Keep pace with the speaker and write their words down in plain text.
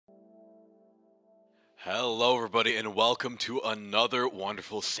Hello, everybody, and welcome to another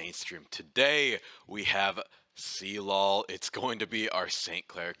wonderful Saint stream. Today we have cLoL. It's going to be our St.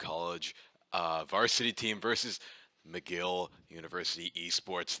 Clair College varsity team versus McGill University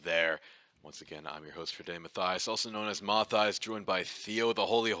Esports there. Once again, I'm your host for today, Matthias, also known as Matthias, joined by Theo, the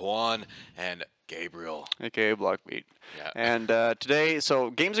Holy Juan, and Gabriel. AKA Blockbeat. Yeah. And today, so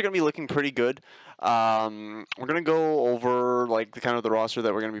games are going to be looking pretty good. We're going to go over like the roster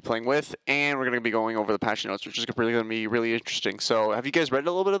that we're going to be playing with, and we're going to be going over the patch notes, which is going to be really interesting. So have you guys read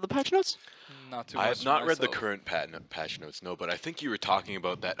a little bit of the patch notes? Not too much. I have not read the current patch notes, no, but I think you were talking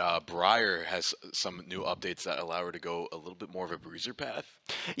about that Briar has some new updates that allow her to go a little bit more of a bruiser path.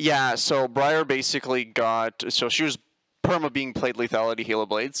 Yeah, so Briar basically got, so she was perma being played lethality Halo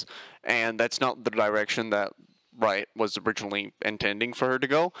Blades, and that's not the direction that Riot was originally intending for her to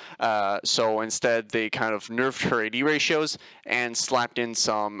go. So instead, they kind of nerfed her AD ratios and slapped in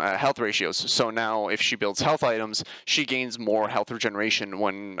some health ratios. So now, if she builds health items, she gains more health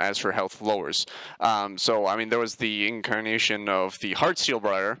regeneration as her health lowers. So I mean, there was the incarnation of the Heartsteel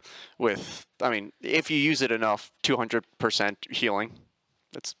Briar with, I mean, if you use it enough, 200% healing.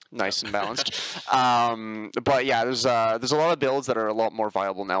 That's nice and balanced. But yeah, there's a lot of builds that are a lot more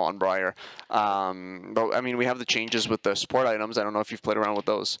viable now on Briar. But I mean, we have the changes with the support items. I don't know if you've played around with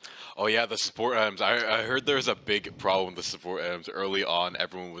those. Oh yeah, the support items. I heard there's a big problem with the support items. Early on,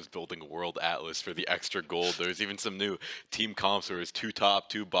 everyone was building a World Atlas for the extra gold. There's even some new team comps where it's 2 top,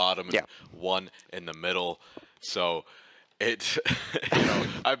 2 bottom, and 1 in the middle. So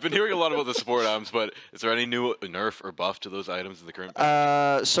I've been hearing a lot about the support items, but is there any new nerf or buff to those items in the current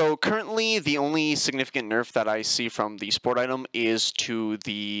patch? So currently, the only significant nerf that I see from the support item is to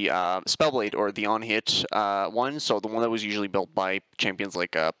the Spellblade, or the on-hit one. So the one that was usually built by champions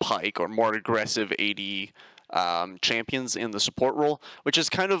like Pyke or more aggressive AD champions in the support role, which is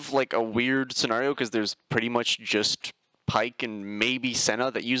kind of like a weird scenario because there's pretty much just Pyke and maybe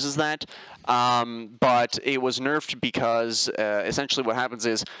Senna that uses that, but it was nerfed because essentially what happens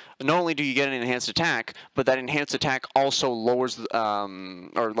is not only do you get an enhanced attack, but that enhanced attack also lowers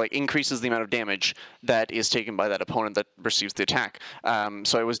or like increases the amount of damage that is taken by that opponent that receives the attack.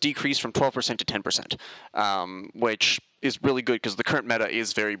 So it was decreased from 12% to 10%, which is really good because the current meta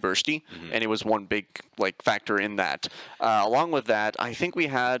is very bursty, and it was one big factor in that. Along with that, I think we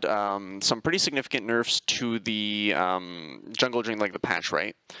had some pretty significant nerfs to the jungle during the patch,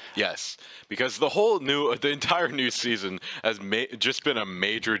 right? Yes, because the entire new season has just been a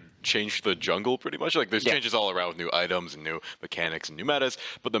major change to the jungle, pretty much. Like there's changes all around with new items and new mechanics and new metas,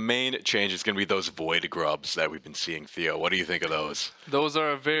 but the main change is going to be those void grubs that we've been seeing. Theo, what do you think of those? Those are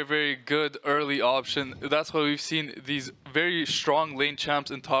a very, very good early option. That's why we've seen these very strong lane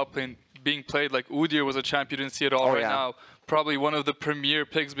champs in top lane being played. Like Udyr was a champ you didn't see at all now. Probably one of the premier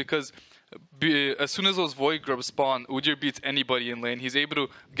picks because as soon as those void grubs spawn, Udyr beats anybody in lane. He's able to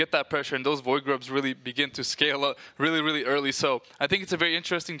get that pressure, and those void grubs really begin to scale up really, really early. So I think it's a very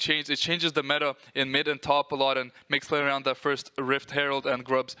interesting change. It changes the meta in mid and top a lot and makes playing around that first Rift Herald and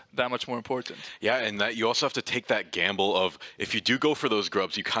grubs that much more important. Yeah, and that you also have to take that gamble of, if you do go for those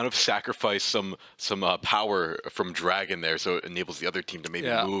grubs, you kind of sacrifice some power from Dragon there, so it enables the other team to maybe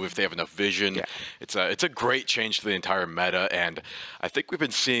move if they have enough vision. It's a great change to the entire meta, and I think we've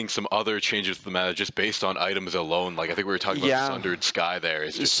been seeing some other changes to the meta just based on items alone. Like I think we were talking about Sundered Sky there.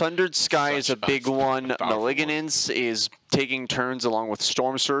 Sundered Sky is a big one. Malignance is taking turns along with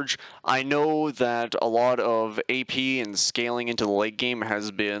Storm Surge. I know that a lot of AP and scaling into the late game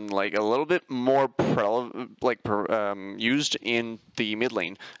has been a little bit more used in the mid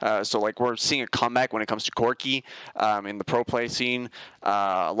lane. So we're seeing a comeback when it comes to Corki in the pro play scene.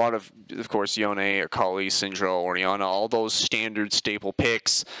 A lot of course, Yone, Akali, Syndra, Orianna, all those standard staple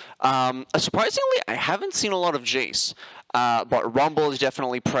picks. Surprisingly, I haven't seen a lot of Jace. But Rumble is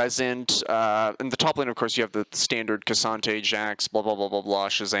definitely present. In the top lane, of course, you have the standard Cassante, Jax, blah, blah, blah, blah, blah,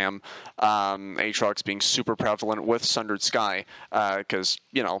 Shazam, Aatrox being super prevalent with Sundered Sky, because,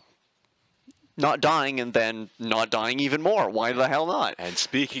 not dying and then not dying even more. Why the hell not? And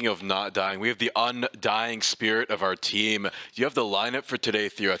speaking of not dying, we have the undying spirit of our team. Do you have the lineup for today,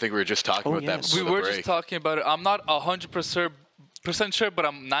 Theo? I think we were just talking about that before we were just talking about it. I'm not 100% sure, but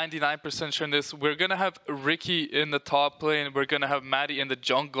I'm 99% sure in this. We're going to have Ricky in the top lane. We're going to have Maddie in the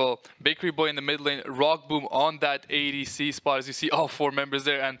jungle. Bakery Boy in the mid lane. Rock Boom on that ADC spot. As you see, all 4 members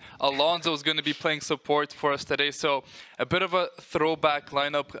there. And Alonso is going to be playing support for us today. So a bit of a throwback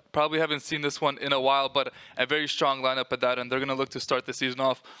lineup. Probably haven't seen this one in a while, but a very strong lineup at that. And they're going to look to start the season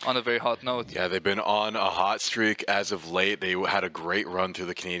off on a very hot note. Yeah, they've been on a hot streak as of late. They had a great run through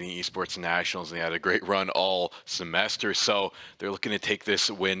the Canadian Esports Nationals, and they had a great run all semester. So they're they're looking to take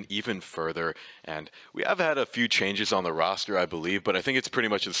this win even further. And we have had a few changes on the roster, I believe, but I think it's pretty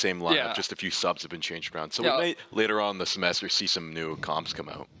much the same lineup. Yeah. Just a few subs have been changed around. So we may later on in the semester see some new comps come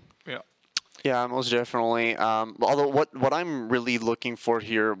out. Yeah. Yeah, most definitely. Although what I'm really looking for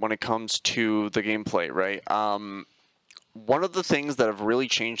here when it comes to the gameplay, right? One of the things that have really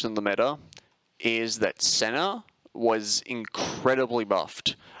changed in the meta is that Senna was incredibly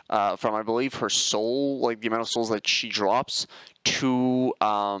buffed from, I believe, her soul, like the amount of souls that she drops, to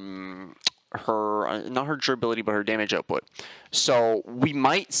her, not her durability, but her damage output. So we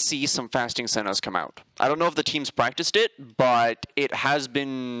might see some fasting Sennas come out. I don't know if the team's practiced it, but it has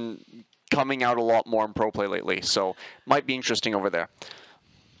been coming out a lot more in pro play lately, so might be interesting over there.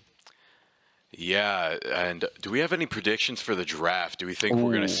 Yeah, and do we have any predictions for the draft? Do we think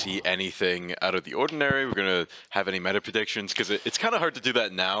we're going to see anything out of the ordinary? We're going to have any meta predictions? Because it's kind of hard to do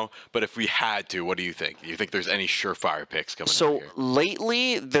that now, but if we had to, what do you think? Do you think there's any surefire picks coming So here?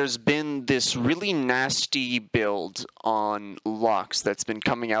 lately, there's been this really nasty build on Lux that's been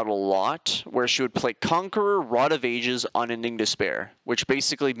coming out a lot, where she would play Conqueror, Rod of Ages, Unending Despair, which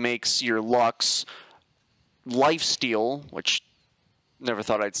basically makes your Lux lifesteal, which never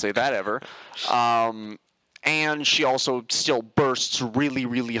thought I'd say that ever. And she also still bursts really,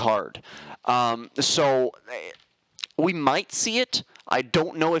 really hard. So we might see it. I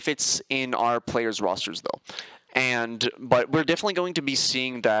don't know if it's in our players' rosters, though. But we're definitely going to be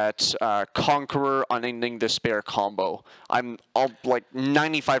seeing that Conqueror, Unending Despair combo. I'm like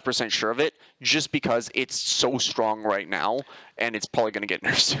 95% sure of it, just because it's so strong right now, and it's probably going to get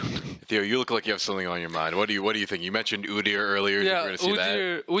nerfed soon. Theo, you look like you have something on your mind. What do you think? You mentioned Udyr earlier. Yeah, Think we're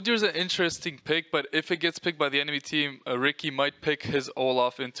gonna see Udyr's an interesting pick, but if it gets picked by the enemy team, Ricky might pick his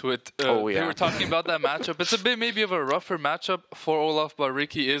Olaf into it. Oh, yeah. We were talking about that matchup. It's a bit maybe of a rougher matchup for Olaf, but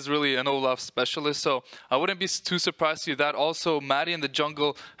Ricky is really an Olaf specialist, so I wouldn't be too surprised to see that. Also, Maddie in the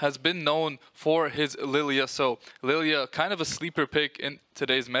jungle has been known for his Lilia, so Lilia, kind of a sleeper pick in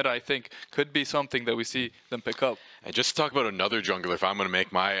today's meta, I think, could be something that we see them pick up. And just to talk about another jungler, if I'm going to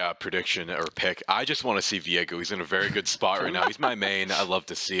make my prediction or pick, I just want to see Viego. He's in a very good spot right now. He's my main. I love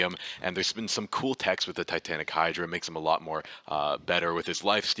to see him. And there's been some cool techs with the Titanic Hydra. It makes him a lot more better with his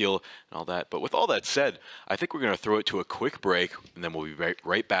lifesteal and all that. But with all that said, I think we're going to throw it to a quick break, and then we'll be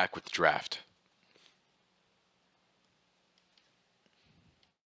right back with the draft.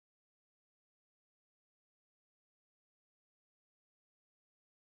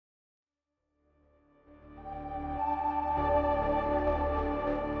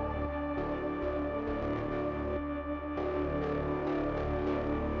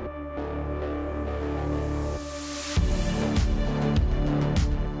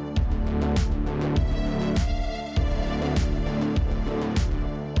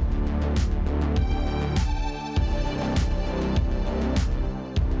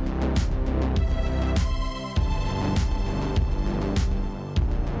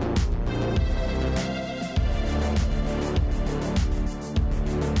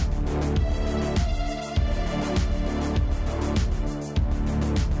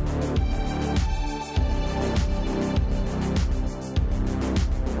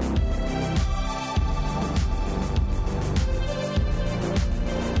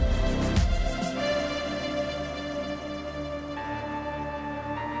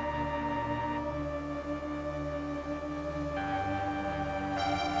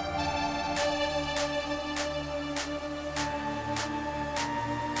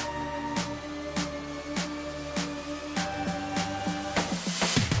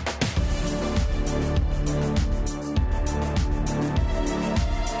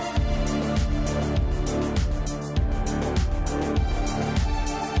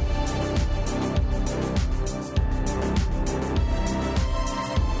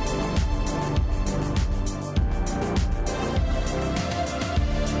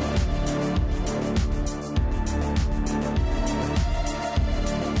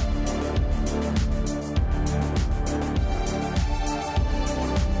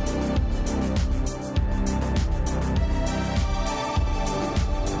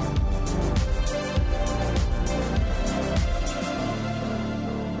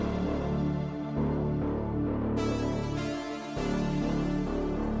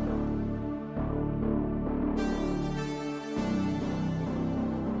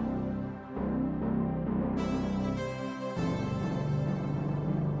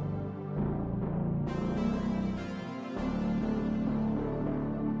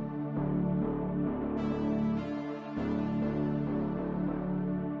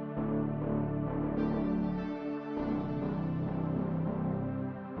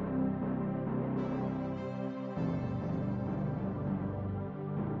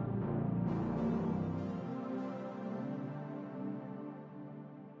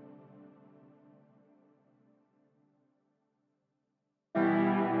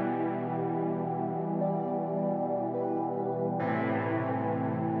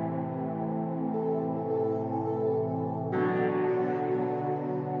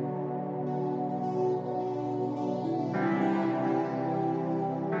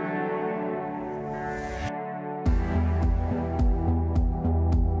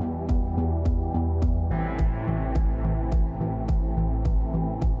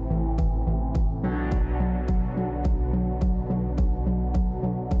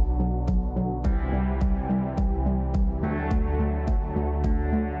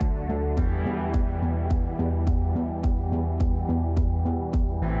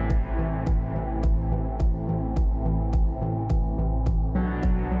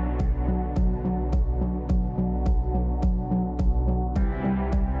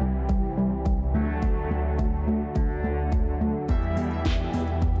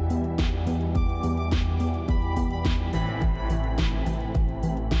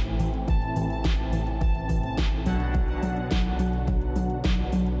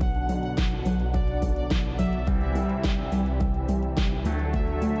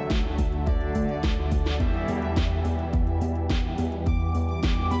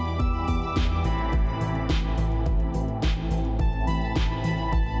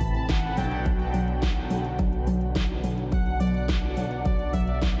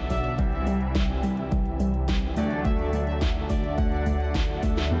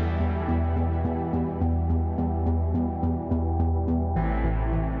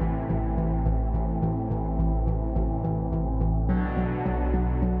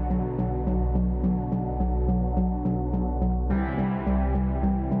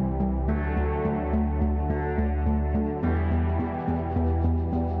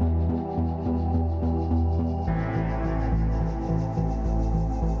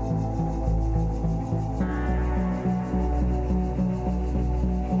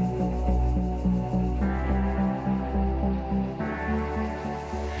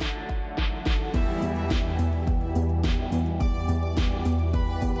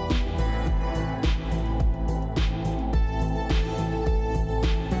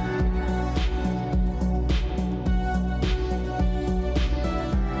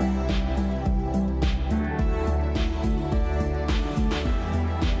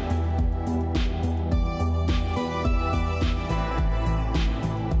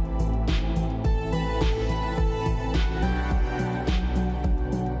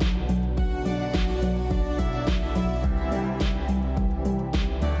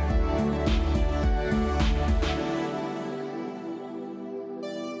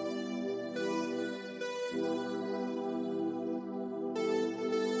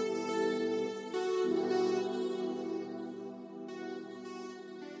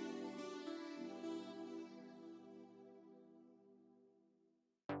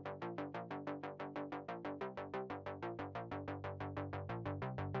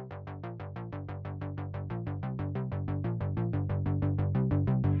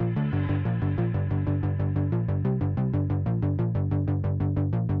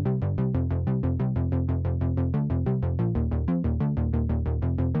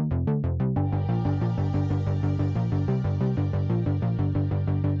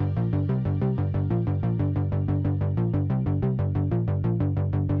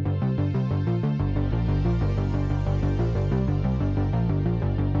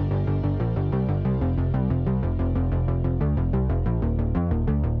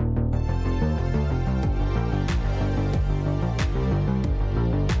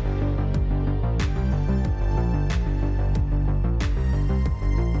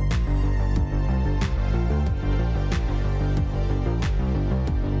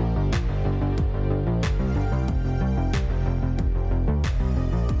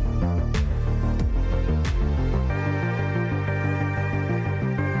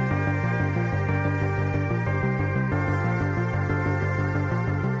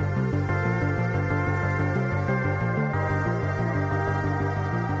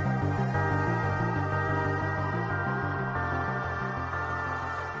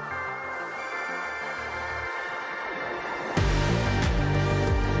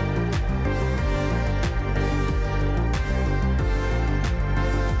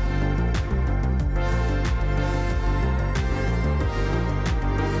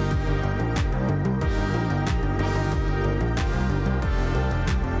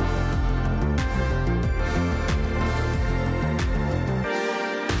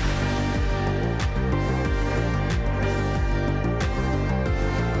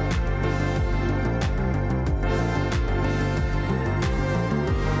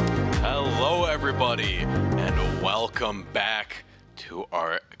 everybody, and welcome back to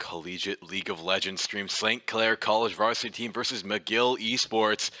our Collegiate League of Legends stream. St. Clair College Varsity team versus McGill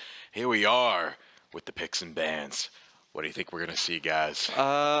Esports. Here we are with the picks and bans. What do you think we're going to see, guys?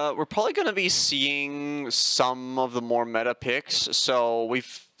 We're probably going to be seeing some of the more meta picks. So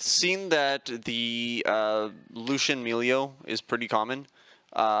we've seen that the Lucian Melio is pretty common.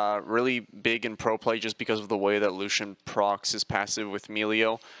 Really big in pro play just because of the way that Lucian procs his passive with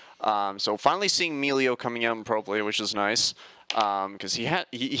Melio. So finally seeing Melio coming out in pro play, which is nice. Because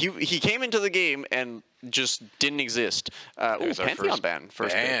he came into the game and just didn't exist. Ooh, Pantheon ban.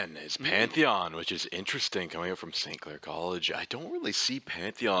 First ban is Pantheon, which is interesting coming up from St. Clair College. I don't really see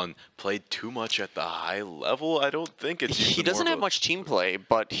Pantheon played too much at the high level. I don't think it's. He doesn't have much team play,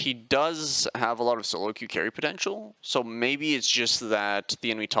 but he does have a lot of solo queue carry potential. So maybe it's just that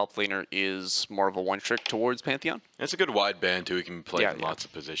the enemy top laner is more of a one trick towards Pantheon. It's a good wide ban too. He can play in lots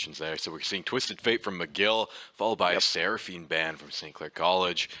of positions there. So we're seeing Twisted Fate from McGill, followed by a Seraphine ban from St. Clair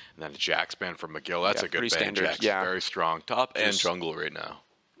College, and then a Jax ban from McGill. That's a good ban. Standard. Jax, very strong. Top and jungle right now.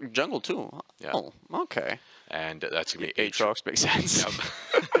 Jungle too? Yeah. Oh, okay. And that's going to be Aatrox makes sense. Yep.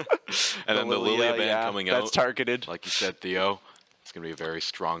 And then the Lilia ban coming out. That's targeted. Like you said, Theo. It's going to be a very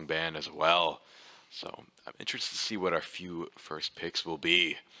strong ban as well. So I'm interested to see what our few first picks will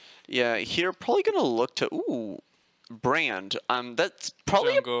be. Yeah, here probably going to look to, Brand. That's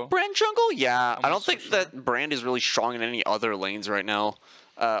probably a Brand jungle? Yeah, I don't think that Brand is really strong in any other lanes right now.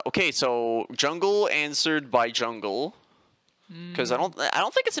 Okay, so jungle answered by jungle, because I don't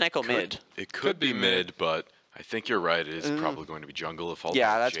think it's an echo mid. It could be mid, but I think you're right. It is probably going to be jungle if all.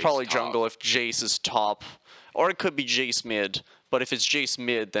 Yeah, that's Jace probably top. jungle if Jace is top, or it could be Jace mid. But if it's Jace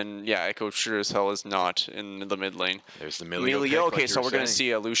mid, then yeah, Echo sure as hell is not in the mid lane. There's the Melio. Okay, so we're gonna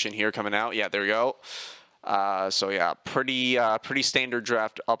see a Lucian here coming out. Yeah, there we go. So yeah, pretty standard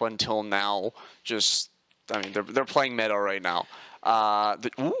draft up until now. Just, I mean, they're playing meta right now. And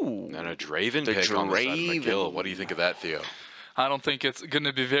a Draven pick on the side of McGill. What do you think of that, Theo? I don't think it's going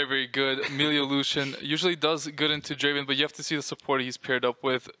to be very, very good. Melio Lucian usually does good into Draven, but you have to see the support he's paired up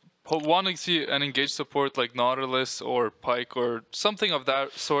with. Want to see an engaged support like Nautilus or Pyke or something of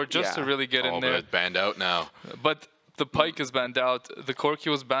that sort just to really get in there. But it's banned out now. But the Pyke is banned out, the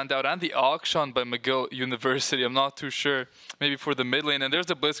Corki was banned out, and the Auction by McGill University. I'm not too sure. Maybe for the mid lane. And there's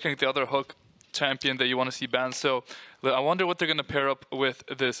the Blitzcrank, the other hook champion that you want to see banned. So I wonder what they're going to pair up with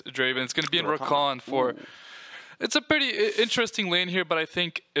this Draven. It's going to be in Rakan for... It's a pretty interesting lane here, but I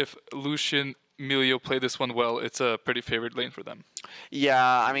think if Lucian, Melio play this one well, it's a pretty favorite lane for them. Yeah,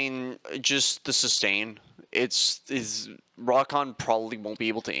 I mean, just the sustain. Rakan probably won't be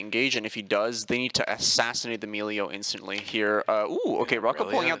able to engage, and if he does, they need to assassinate the Melio instantly here. Okay,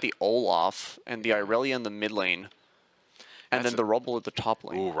 Rakan pulling out the Olaf and the Irelia in the mid lane. And then the Rumble at the top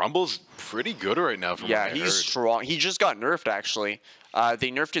lane. Ooh, Rumble's pretty good right now from what I he's heard. strong. He just got nerfed, actually.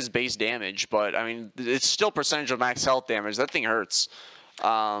 They nerfed his base damage, but, I mean, it's still percentage of max health damage. That thing hurts.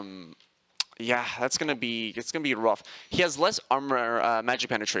 Yeah, it's gonna be rough. He has less armor, magic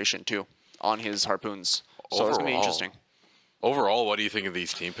penetration, too, on his harpoons. So it's going to be interesting. Overall, what do you think of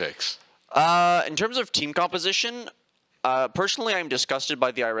these team picks? In terms of team composition, personally, I'm disgusted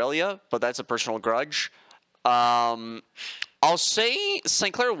by the Irelia, but that's a personal grudge. I'll say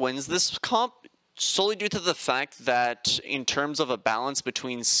St. Clair wins this comp solely due to the fact that in terms of a balance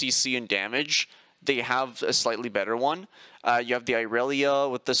between CC and damage, they have a slightly better one. You have the Irelia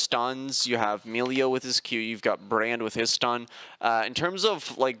with the stuns, you have Melio with his Q, you've got Brand with his stun. In terms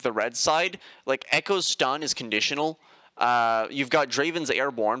of like the red side, like Echo's stun is conditional. You've got Draven's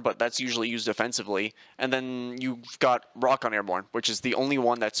Airborne, but that's usually used defensively. And then you've got Rakan Airborne, which is the only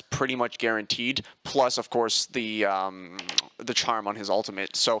one that's pretty much guaranteed. Plus, of course, the charm on his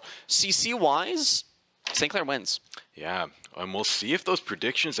ultimate. So CC-wise, St. Clair wins. Yeah, and we'll see if those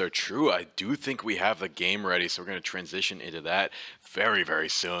predictions are true. I do think we have the game ready, so we're going to transition into that very, very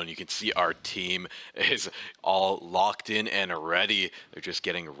soon. You can see our team is all locked in and ready. They're just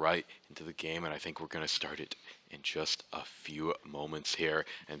getting right into the game, and I think we're going to start it in just a few moments here.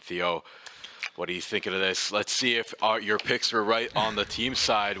 And Theo, what are you thinking of this? Let's see if your picks were right on the team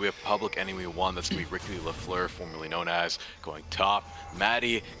side. We have Public Enemy 1. That's going to be Ricky LaFleur, formerly known as, going top.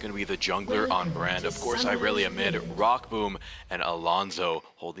 Maddie, going to be the jungler on Brand. Of course, Irelia mid, Rockboom, and Alonzo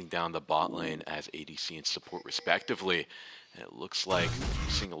holding down the bot lane as ADC and support respectively. And it looks like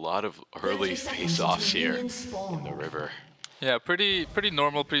we're seeing a lot of early face-offs here in the river. Yeah, pretty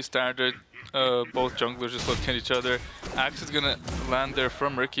normal, pretty standard. Both junglers just looking at each other. Axe is gonna land there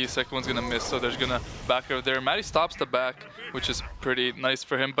from Ricky. Second one's gonna miss, so there's gonna back over there. Maddie stops the back, which is pretty nice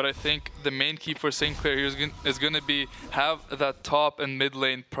for him. But I think the main key for St. Clair here is gonna be have that top and mid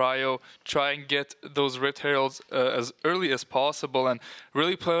lane prio, try and get those Rift Heralds as early as possible, and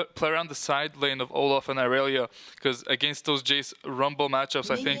really play around the side lane of Olaf and Irelia, because against those Jace Rumble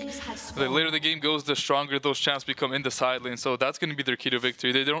matchups, I think the later the game goes, the stronger those champs become in the side lane. So that's gonna be their key to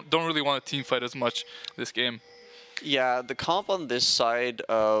victory. They don't really want to team fight as much this game. Yeah, the comp on this side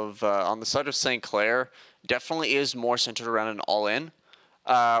of on the side of St. Clair definitely is more centered around an all-in.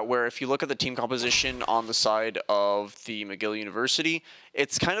 Where if you look at the team composition on the side of the McGill University,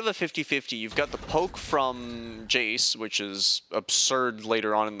 it's kind of a 50-50. You've got the poke from Jace, which is absurd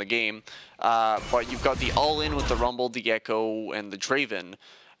later on in the game, but you've got the all-in with the Rumble, the Echo, and the Draven,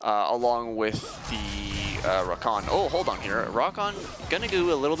 along with the Rakan. Oh, hold on here. Rakan gonna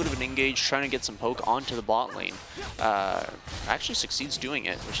do a little bit of an engage, trying to get some poke onto the bot lane. Actually succeeds doing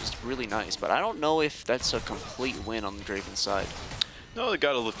it, which is really nice, but I don't know if that's a complete win on the Draven side. No, they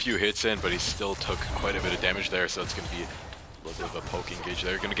got a few hits in, but he still took quite a bit of damage there, so it's going to be a little bit of a poke engage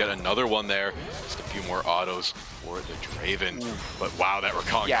there. Going to get another one there. Just a few more autos for the Draven. Ooh. But wow, that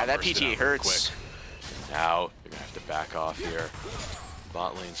Rakan yeah, that PTA hurts. Quick. Now they're going to have to back off here.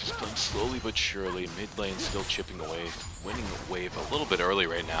 Bot lane's just playing slowly but surely. Mid lane still chipping away, winning the wave a little bit early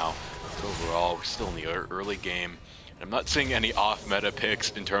right now. But overall, we're still in the early game. I'm not seeing any off-meta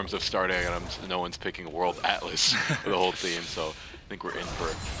picks in terms of starting items. No one's picking World Atlas for the whole team, so I think we're in for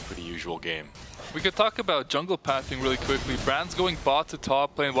a pretty usual game. We could talk about jungle pathing really quickly. Brand's going bot to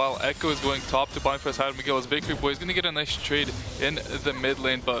top lane, while Echo is going top to bottom for his side of McGill. As Bakery Boy is going to get a nice trade in the mid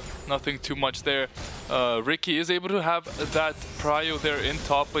lane, but nothing too much there. Ricky is able to have that prio there in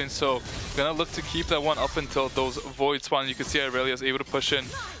top lane, so gonna look to keep that one up until those void spawn. You can see Irelia is able to push in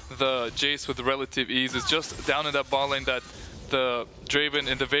the Jace with relative ease. It's just down in that bot lane that the Draven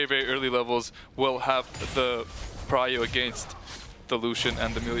in the very, very early levels will have the prio against the Lucian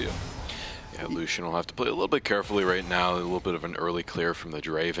and the Amelia. Yeah, Lucian will have to play a little bit carefully right now. A little bit of an early clear from the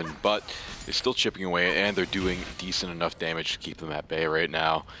Draven, but they're still chipping away, and they're doing decent enough damage to keep them at bay right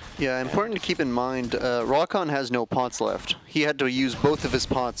now. Yeah, important to keep in mind, Rakan has no pots left. He had to use both of his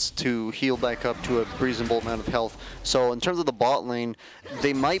pots to heal back up to a reasonable amount of health. So in terms of the bot lane,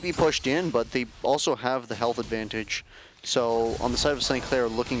 they might be pushed in, but they also have the health advantage. So on the side of St. Clair,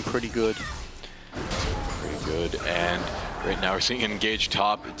 looking pretty good. Pretty good, and right now we're seeing an engage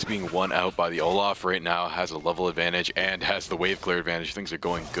top. It's being won out by the Olaf right now, has a level advantage and has the wave clear advantage. Things are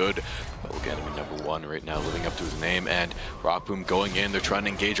going good. But look at him in #1 right now, living up to his name, and Rockboom going in. They're trying to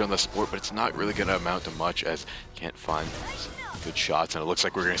engage on the support, but it's not really going to amount to much as can't find some good shots, and it looks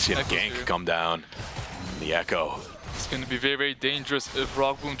like we're going to see a gank come down. The Echo. It's going to be very, very dangerous if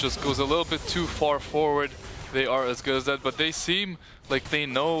Rockboom just goes a little bit too far forward. They are as good as that, but they seem like they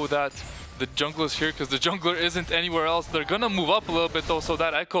know that the jungler is here because the jungler isn't anywhere else. They're gonna move up a little bit though, so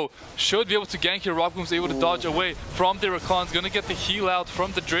that Echo should be able to gank here. Rockboom's able to dodge away from the Rakan's, gonna get the heal out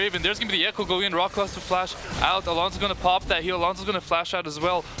from the Draven. There's gonna be the Echo going in, Rock has to flash out. Alonso's gonna pop that heal, Alonso's gonna flash out as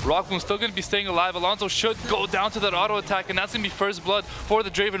well. Rockboom's still gonna be staying alive. Alonso should go down to that auto attack, and that's gonna be first blood for the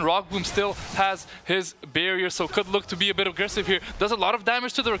Draven. Rockboom still has his barrier, so could look to be a bit aggressive here. Does a lot of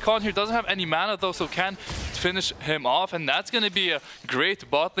damage to the Rakan here, doesn't have any mana though, so can finish him off, and that's gonna be a great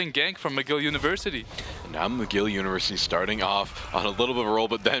bot lane gank from McGill University. Now McGill University starting off on a little bit of a roll,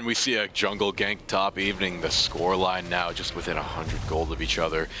 but then we see a jungle gank top evening. The score line now just within 100 gold of each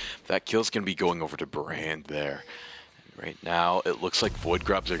other. That kill's going to be going over to Brand there. And right now, it looks like Void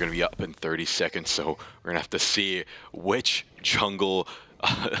Grubs are going to be up in 30 seconds, so we're going to have to see which jungle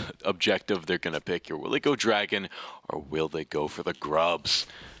objective they're going to pick here. Will they go Dragon, or will they go for the Grubs?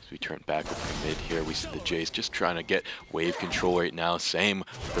 We turn back over to mid here. We see the Jace just trying to get wave control right now. Same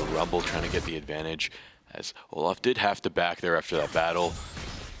with the Rumble trying to get the advantage, as Olaf did have to back there after that battle.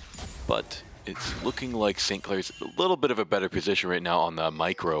 But it's looking like St. Clair's a little bit of a better position right now on the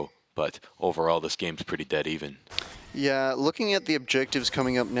micro, but overall this game's pretty dead even. Yeah, looking at the objectives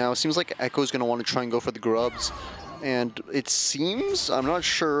coming up now, it seems like Echo's going to want to try and go for the Grubs. And it seems, I'm not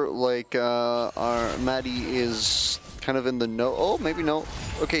sure, like our Maddie is kind of in the no. Oh, maybe no.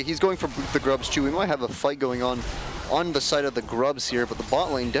 Okay, he's going for the Grubs too. We might have a fight going on the side of the Grubs here, but the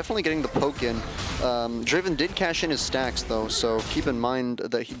bot lane definitely getting the poke in. Draven did cash in his stacks though, so keep in mind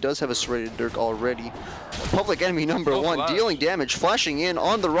that he does have a serrated Dirk already. Public enemy number one, dealing damage, flashing in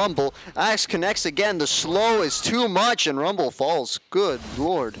on the Rumble. Axe connects again. The slow is too much, and Rumble falls. Good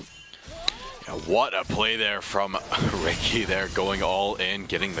lord. Yeah, what a play there from Ricky there, going all in,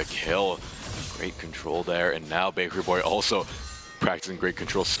 getting the kill. Great control there, and now Bakery Boy also practicing great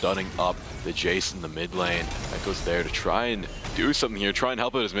control, stunning up the Jace in the mid lane. Echo's there to try and do something here, try and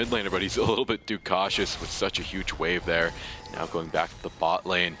help out his mid laner, but he's a little bit too cautious with such a huge wave there. Now going back to the bot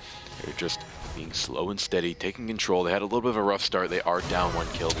lane, they're just being slow and steady, taking control. They had a little bit of a rough start. They are down 1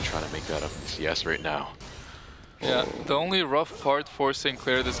 kill. They're trying to make that up in CS right now. Yeah, the only rough part for St.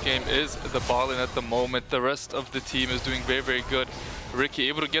 Clair this game is the bot lane at the moment. The rest of the team is doing very, very good. Ricky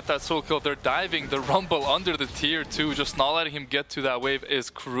able to get that solo kill. They're diving the Rumble under the tier 2. Just not letting him get to that wave is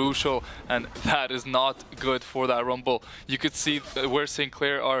crucial, and that is not good for that Rumble. You could see where St.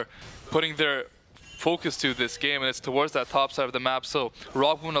 Clair are putting their focus to this game, and it's towards that top side of the map. So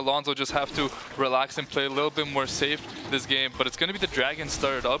Rockwood and Alonso just have to relax and play a little bit more safe this game. But it's going to be the Dragon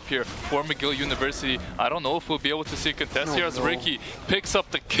started up here for McGill University. I don't know if we'll be able to see a contest here as Ricky picks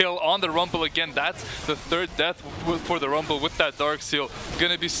up the kill on the Rumble again. That's the 3rd death for the Rumble with that Dark Seal.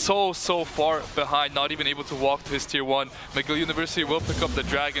 Going to be so far behind, not even able to walk to his tier 1. McGill University will pick up the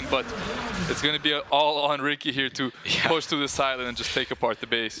Dragon, but it's going to be all on Ricky here to push to the side and just take apart the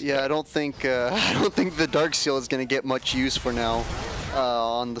base. Yeah, I don't think the Dark Seal is going to get much use for now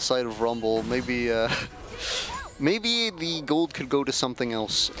on the side of Rumble. Maybe maybe the gold could go to something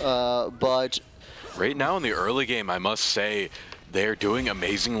else, but right now in the early game, I must say, they're doing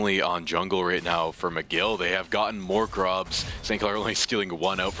amazingly on jungle right now for McGill. They have gotten more grubs. St. Clair only stealing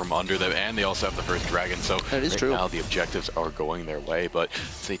 1 out from under them, and they also have the first dragon. So that is true. Now the objectives are going their way, but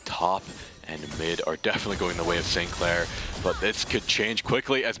say top and mid are definitely going the way of St. Clair. But this could change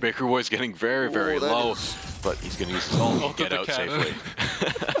quickly as Baker Boy is getting very low. But he's going to use his ult to get out safely.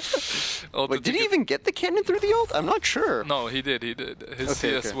 Wait, did he even get the cannon through the ult? I'm not sure. No, he did. His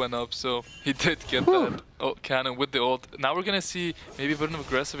CS went up, so he did get that cannon with the ult. Now we're going to see maybe a bit of an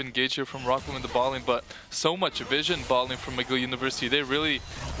aggressive engage here from Rockwood in the bot lane, but so much vision bot lane from McGill University. They really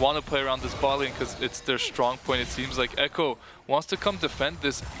want to play around this bot lane because it's their strong point. It seems like Echo wants to come defend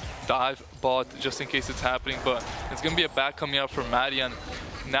this dive bot just in case it's happening, but it's going to be a back coming out from Maddie. And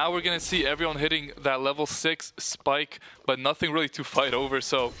now we're going to see everyone hitting that level 6 spike, but nothing really to fight over.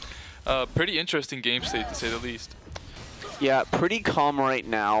 So pretty interesting game state, to say the least. Yeah, pretty calm right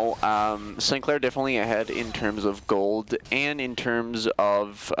now. St. Clair definitely ahead in terms of gold and in terms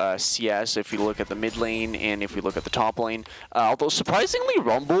of CS if you look at the mid lane and if we look at the top lane. Although surprisingly,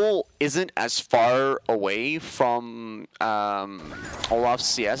 Rumble isn't as far away from Olaf's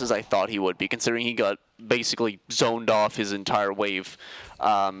CS as I thought he would be, considering he got basically zoned off his entire wave,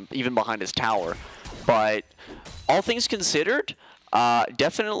 even behind his tower. But all things considered,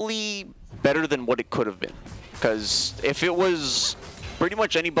 definitely better than what it could have been. Because if it was pretty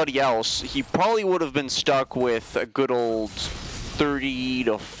much anybody else, he probably would have been stuck with a good old 30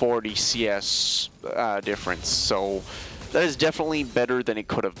 to 40 CS difference. So that is definitely better than it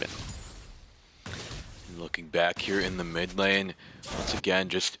could have been. Looking back here in the mid lane, once again,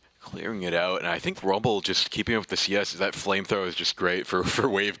 just clearing it out. And I think Rumble just keeping up with the CS, that flamethrower is just great for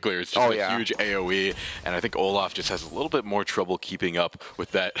wave clear. It's just a huge AoE. And I think Olaf just has a little bit more trouble keeping up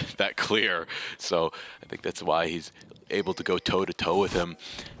with that clear. So I think that's why he's able to go toe-to-toe with him.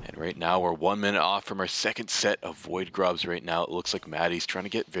 And right now we're 1 minute off from our second set of Void Grubs right now. It looks like Maddie's trying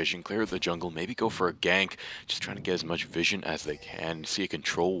to get vision, clear the jungle, maybe go for a gank, just trying to get as much vision as they can. See a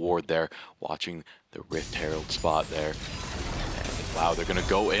control ward there, watching the Rift Herald spot there. Wow, they're going to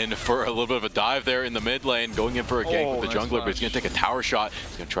go in for a little bit of a dive there in the mid lane, going in for a gank with the jungler, but he's going to take a tower shot.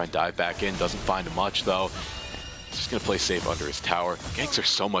 He's going to try and dive back in, doesn't find much though. He's just going to play safe under his tower. Ganks are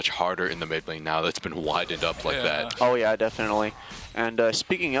so much harder in the mid lane now that's been widened up like that. Oh yeah, definitely. And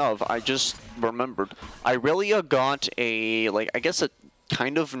speaking of, I just remembered, Irelia got a, I guess a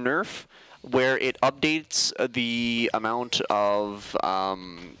kind of nerf where it updates the amount of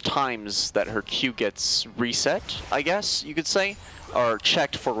times that her Q gets reset, I guess you could say, or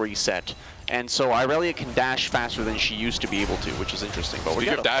checked for reset. And so Irelia can dash faster than she used to be able to, which is interesting. But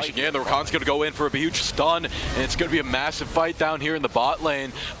Speaking of dashing in, the Rakan's going to go in for a huge stun, and it's going to be a massive fight down here in the bot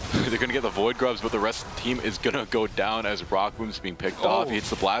lane. They're going to get the Void Grubs, but the rest of the team is going to go down as Rockwood's being picked off. He hits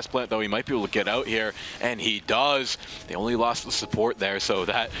the Blast Plant, though. He might be able to get out here, and he does. They only lost the support there, so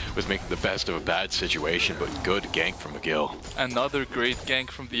that was making the best of a bad situation, but good gank from McGill. Another great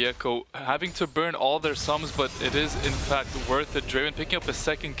gank from the Echo, having to burn all their sums, but it is in fact worth it. Draven picking up a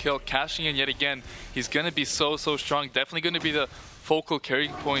second kill, cashing in yet again. He's going to be so strong, definitely going to be the focal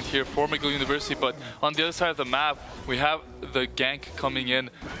carrying point here for McGill University. But on the other side of the map, we have the gank coming in.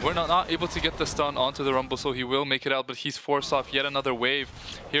 We're not able to get the stun onto the Rumble, so he will make it out, but he's forced off yet another wave.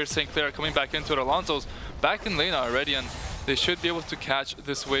 Here's St. Clair coming back into it. Alonso's back in lane already, and they should be able to catch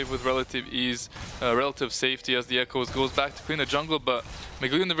this wave with relative ease, relative safety as the Echoes goes back to clean the jungle. But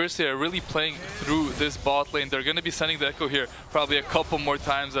McGill University are really playing through this bot lane. They're going to be sending the Echo here probably a couple more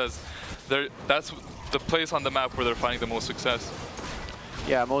times, as that's the place on the map where they're finding the most success.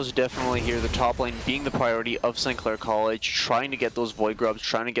 Yeah, most definitely here, the top lane being the priority of St. Clair College, trying to get those Void Grubs,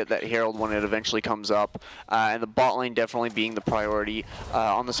 trying to get that Herald when it eventually comes up, and the bot lane definitely being the priority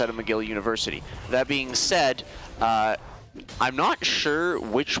on the side of McGill University. That being said, I'm not sure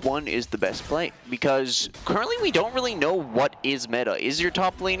which one is the best play, because currently we don't really know what is meta. Is your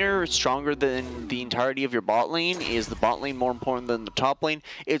top laner stronger than the entirety of your bot lane? Is the bot lane more important than the top lane?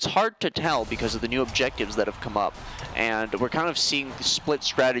 It's hard to tell because of the new objectives that have come up, and we're kind of seeing split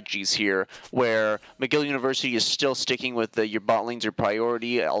strategies here, where McGill University is still sticking with the your bot lane's your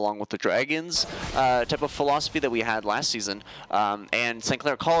priority along with the dragons type of philosophy that we had last season, and St.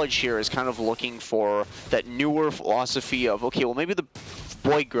 Clair College here is kind of looking for that newer philosophy of, okay, well, maybe the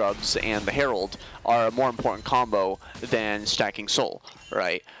Void Grubs and the Herald are a more important combo than stacking Soul,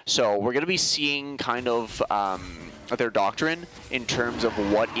 right? So we're going to be seeing kind of their doctrine in terms of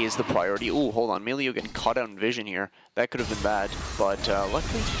what is the priority. Ooh, hold on, Melio getting caught out in vision here. That could have been bad, but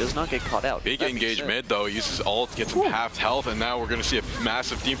luckily he does not get caught out. Big engage mid though, uses ult, gets him half health, and now we're going to see a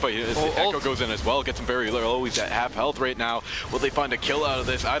massive team fight. The Echo goes in as well, gets him very low. He's at half health right now. Will they find a kill out of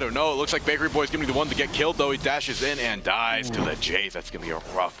this? I don't know. It looks like Bakery Boy's going to be the one to get killed though. He dashes in and dies to the Jays. That's going to be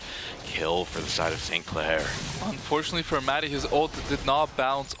a rough kill for the side of St. Clair. Unfortunately for Matty, his ult did not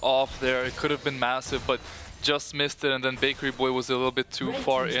bounce off there. It could have been massive, but just missed it, and then Bakery Boy was a little bit too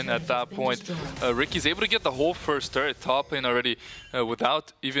far in at that point. Ricky's able to get the whole first turret top lane already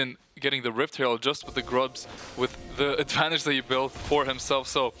without even getting the Rift Herald, just with the Grubs, with the advantage that he built for himself.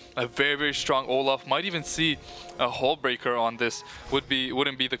 So a very, very strong Olaf. Might even see a Hull Breaker on this.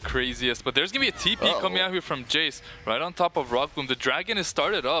 Wouldn't be the craziest. But there's going to be a TP coming out here from Jace right on top of Rockboom. The Dragon is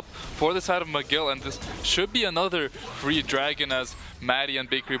started up for the side of McGill, and this should be another free Dragon as Maddie and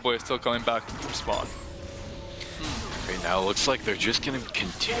Bakery Boy are still coming back from spawn. Right now, it looks like they're just going to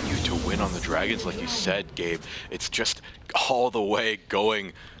continue to win on the Dragons, like you said, Gabe. It's just all the way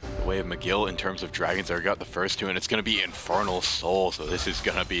going the way of McGill in terms of Dragons. They got the first two, and it's going to be Infernal Soul, so this is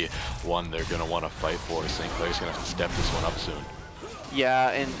going to be one they're going to want to fight for. St. Clair's going to have to step this one up soon. Yeah,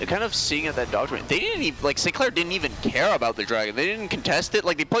 and kind of seeing at that doctrine, they didn't even, like, St. Clair didn't even care about the Dragon. They didn't contest it.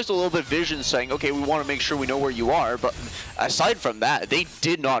 Like, they placed a little bit of vision saying, okay, we want to make sure we know where you are, but aside from that, they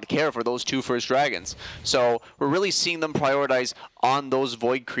did not care for those two first Dragons. So we're really seeing them prioritize on those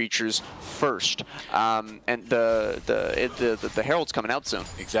Void creatures first, and the Herald's coming out soon.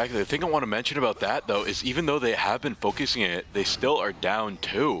 Exactly. The thing I want to mention about that, though, is even though they have been focusing it, they still are down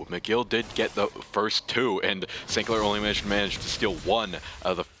 2. McGill did get the first 2, and St. Clair only managed to steal 1 out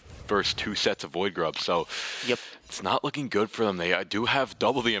of the first 2 sets of Void Grubs. So it's not looking good for them. They do have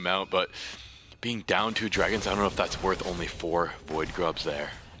double the amount, but being down 2 Dragons, I don't know if that's worth only 4 Void Grubs there.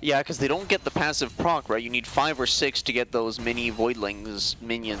 Yeah, because they don't get the passive proc, right? You need 5 or 6 to get those mini Voidlings,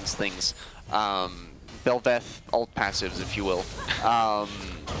 minions things. Belveth alt passives, if you will,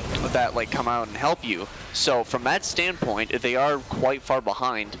 that like come out and help you. So from that standpoint, they are quite far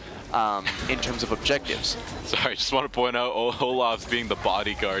behind in terms of objectives. Sorry, just want to point out Olaf's being the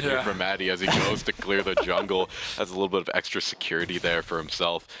bodyguard here for Maddie as he goes to clear the jungle. Has a little bit of extra security there for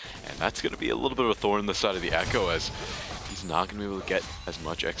himself, and that's going to be a little bit of a thorn in the side of the Echo, as he's not going to be able to get as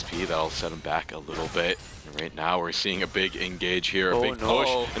much XP. That'll set him back a little bit. And right now we're seeing a big engage here, a big push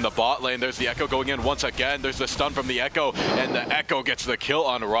in the bot lane. There's the Echo going in once again. There's the stun from the Echo, and the Echo gets the kill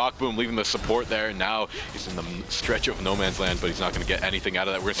on Rockboom, leaving the support there. And now he's in the stretch of no man's land, but he's not going to get anything out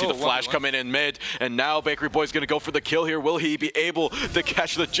of that. We're going to see the flash come in mid, and now Bakery Boy's going to go for the kill here. Will he be able to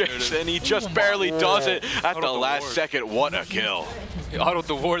catch the Jace? And he just barely does it at the last second. What a kill. Auto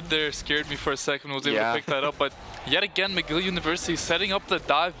the ward there scared me for a second, was able to pick that up, but yet again McGill University setting up the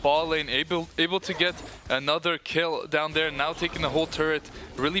dive ball lane, able to get another kill down there, now taking the whole turret,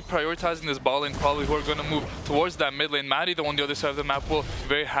 really prioritizing this ball lane, probably who are going to move towards that mid lane. Maddie, the one on the other side of the map, will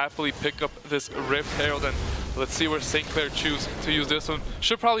very happily pick up this Rift Herald, and let's see where St. Clair choose to use this one.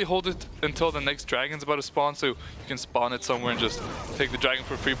 Should probably hold it until the next dragon's about to spawn, so you can spawn it somewhere and just take the dragon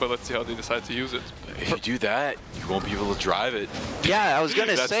for free, but let's see how they decide to use it. If you do that, you won't be able to drive it. Yeah, I was going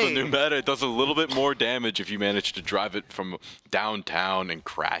to say. That's the new meta. It does a little bit more damage if you manage to drive it from downtown and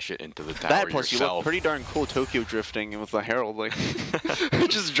crash it into the tower that plus yourself. You look pretty darn cool Tokyo drifting with the Herald, like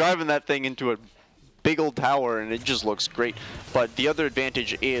just driving that thing into a big old tower, and it just looks great. But the other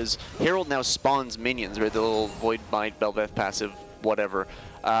advantage is Herald now spawns minions, right? The little Void Might, Belveth passive, whatever.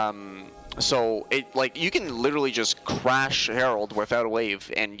 So you can literally just crash Herald without a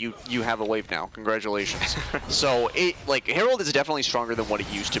wave, and you have a wave now. Congratulations. So Herald is definitely stronger than what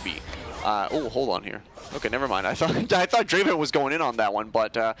it used to be. Oh, hold on here. Okay, never mind. I thought Draven was going in on that one,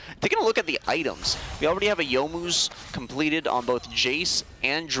 but taking a look at the items, we already have a Youmuu's completed on both Jace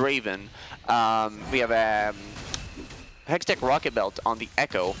and Draven. We have a Hextech Rocket Belt on the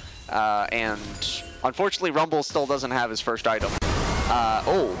Echo, and unfortunately Rumble still doesn't have his first item.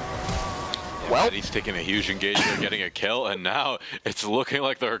 Well, he's taking a huge engagement, getting a kill, and now it's looking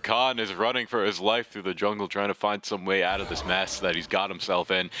like the Huracan is running for his life through the jungle, trying to find some way out of this mess that he's got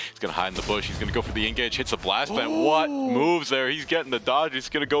himself in. He's going to hide in the bush. He's going to go for the engage, hits the blast vent. What moves there? He's getting the dodge. He's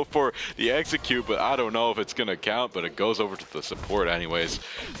going to go for the execute, but I don't know if it's going to count, but it goes over to the support anyways.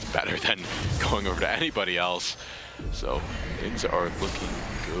 It's better than going over to anybody else. So things are looking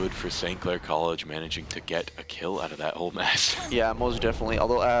good for St. Clair College, managing to get a kill out of that whole mess. Yeah, most definitely.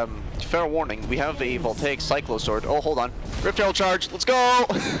 Although, fair warning, we have a Voltaic Cyclo Sword. Oh, hold on. Rift Herald charge. Let's go!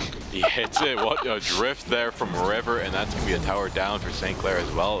 He hits it. What a drift there from River, and that's going to be a tower down for St. Clair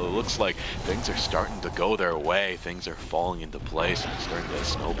as well. It looks like things are starting to go their way. Things are falling into place and starting to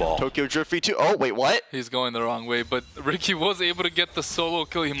snowball. Tokyo Drift V2. Oh, wait, what? He's going the wrong way, but Ricky was able to get the solo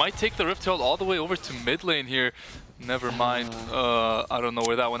kill. He might take the Rift Herald all the way over to mid lane here. Never mind. I don't know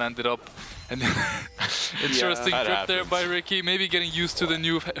where that one ended up. And interesting trip there by Ricky. Maybe getting used to the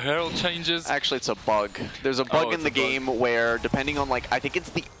new Herald changes. Actually, it's a bug. There's a bug in the game where, depending on, I think it's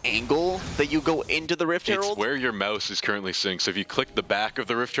the angle that you go into the Rift Herald. It's where your mouse is currently sitting. So if you click the back of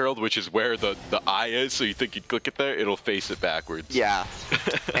the Rift Herald, which is where the eye is, so you think you'd click it there, it'll face it backwards. Yeah.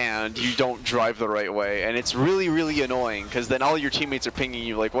 And you don't drive the right way. And it's really, really annoying, because then all your teammates are pinging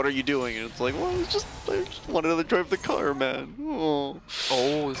you, like, what are you doing? And it's like, well, I just wanted to drive the car, man. Oh,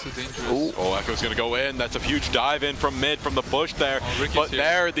 this is dangerous. Oh, Echo's going to go in. That's a huge dive in from mid, from the bush there. But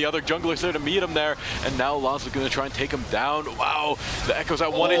there, the other jungler's there to meet him there. And now Lonzo's going to try and take him down. Wow, the Echo's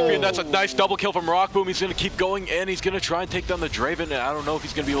at 1 HP, and that's a nice double kill from Rockboom. He's going to keep going in. He's going to try and take down the Draven, and I don't know if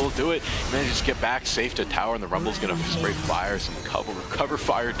he's going to be able to do it. He manages to get back safe to tower, and the Rumble's going to spray fire, some cover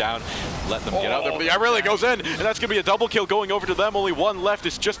fire down, let them get out there. But yeah, really goes in, and that's going to be a double kill going over to them. Only one left.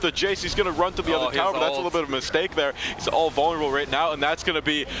 It's just the Jace. He's going to run to the other tower, but that's a little bit of a mistake there. He's all vulnerable right now, and that's going to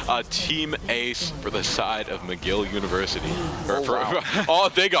be a team ace for the side of McGill University.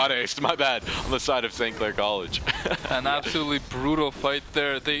 They got aced, my bad, on the side of St. Clair College. An absolutely brutal fight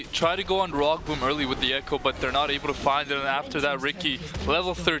there. They try to go on Rockboom early with the Echo, but they're not able to find it. And after that, Ricky,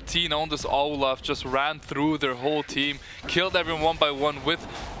 level 13, owned this Olaf, just ran through their whole team, killed everyone one by one with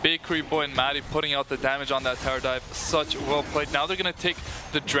Bakery Boy and Maddie putting out the damage on that tower dive. Such well played. Now they're going to take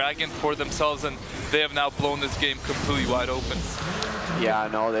the Dragon for themselves, and they have now blown this game completely wide open. Yeah,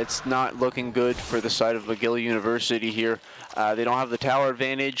 no, it's not looking good for the side of McGill University here. They don't have the tower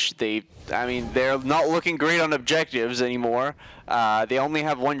advantage. They're not looking great on objectives anymore. They only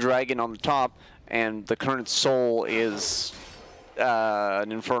have one dragon on the top, and the current soul is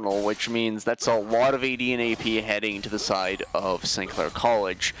an Infernal, which means that's a lot of AD and AP heading to the side of St. Clair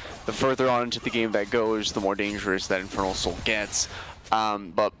College. The further on into the game that goes, the more dangerous that Infernal Soul gets.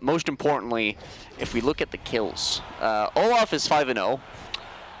 But most importantly, if we look at the kills, Olaf is 5-0,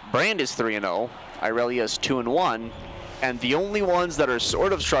 Brand is 3-0, Irelia is 2-1, and the only ones that are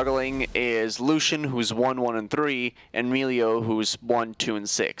sort of struggling is Lucian, who's 1-1-3, and Melio, who's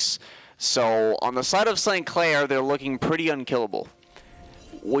 1-2-6. So on the side of St. Clair, they're looking pretty unkillable,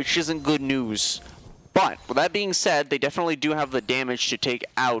 which isn't good news. But with that being said, they definitely do have the damage to take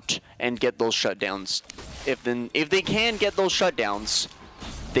out and get those shutdowns. If they can get those shutdowns,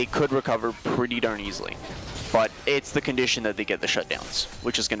 they could recover pretty darn easily. But it's the condition that they get the shutdowns,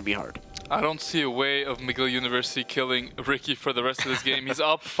 which is going to be hard. I don't see a way of McGill University killing Ricky for the rest of this game. He's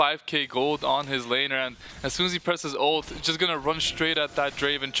up 5k gold on his laner, and as soon as he presses ult, it's just going to run straight at that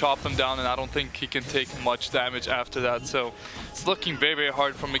Draven, chop him down, and I don't think he can take much damage after that. So it's looking very, very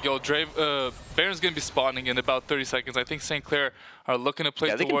hard for McGill. Baron's going to be spawning in about 30 seconds. I think St. Clair are looking to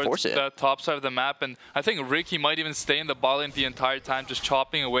play towards that top side of the map, and I think Ricky might even stay in the bot lane the entire time, just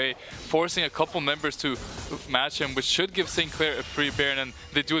chopping away, forcing a couple members to match him, which should give St. Clair a free Baron, and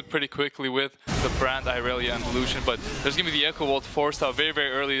they do it pretty quickly with the Brand, Irelia, and Lucian. But there's going to be the Echo Vault forced out very, very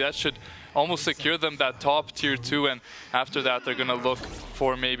early. That should almost secure them that top tier 2, and after that they're going to look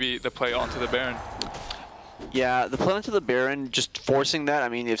for maybe the play onto the Baron. Yeah, the play onto the Baron, just forcing that, I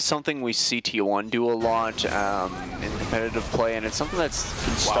mean, if something we see T1 do a lot, and competitive play, and it's something that's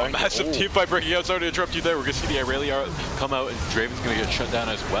been starting. Massive team fight breaking out. Sorry to interrupt you there. We're going to see the Irelia come out, and Draven's going to get shut down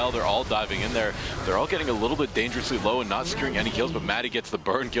as well. They're all diving in there. They're all getting a little bit dangerously low and not securing any kills, but Maddie gets the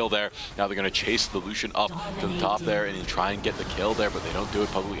burn kill there. Now they're going to chase the Lucian up to the top there and try and get the kill there, but they don't do it.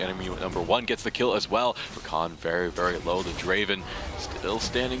 Public enemy number 1 gets the kill as well. Rakan very, very low. The Draven still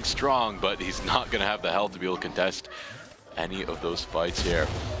standing strong, but he's not going to have the health to be able to contest any of those fights here.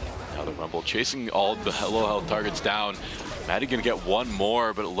 Now the Rumble chasing all the low health targets down. Maddie gonna get one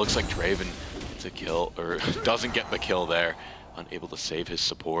more, but it looks like Draven gets a kill, or doesn't get the kill there. Unable to save his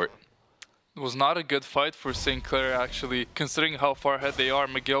support. It was not a good fight for St. Clair, actually, considering how far ahead they are.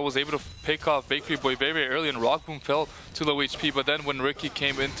 McGill was able to pick off Bakery Boy very, very early, and Rockboom fell to low HP. But then when Ricky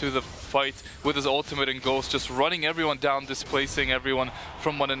came into the fight with his ultimate and Ghost, just running everyone down, displacing everyone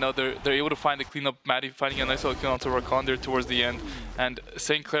from one another, they're able to find a cleanup. Maddie finding a nice little kill onto Rakan there towards the end. And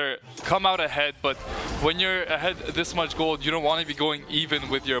St. Clair come out ahead, but when you're ahead this much gold, you don't want to be going even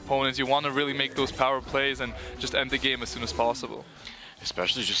with your opponents. You want to really make those power plays and just end the game as soon as possible.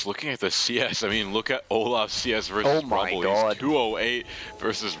 Especially just looking at the CS. I mean, look at Olaf's CS versus Rumble. God. He's 208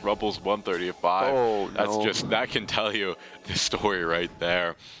 versus Rumble's 135. Oh, That's no. just, that can tell you the story right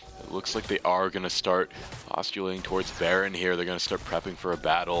there. It looks like they are going to start postulating towards Baron here. They're going to start prepping for a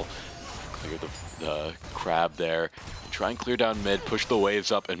battle. Clear the crab there. Try and clear down mid, push the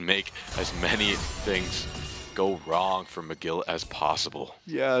waves up, and make as many things go wrong for McGill as possible.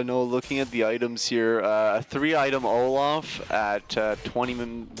 Yeah, no, looking at the items here, a 3-item Olaf at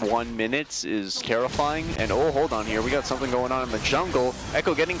 21 minutes is terrifying. And oh, hold on here, we got something going on in the jungle.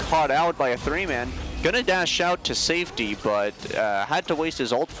 Echo getting caught out by a 3-man. Gonna dash out to safety, but had to waste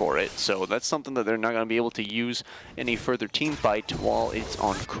his ult for it. So that's something that they're not gonna be able to use in a further team fight while it's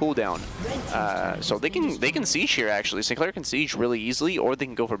on cooldown. So they can siege here actually. St. Clair can siege really easily, or they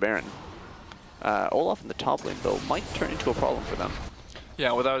can go for Baron. Olaf in the top lane, though, might turn into a problem for them.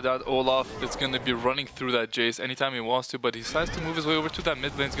 Yeah, without a doubt, Olaf is going to be running through that Jace anytime he wants to, but he decides to move his way over to that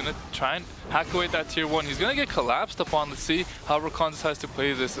mid lane. He's going to try and hack away that tier 1. He's going to get collapsed upon. Let's see how Rakan decides to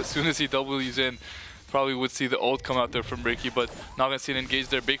play this. As soon as he W's in, probably would see the ult come out there from Ricky, but not going to see an engage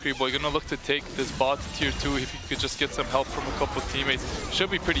there. Bakery Boy going to look to take this bot to tier 2 if he could just get some help from a couple of teammates.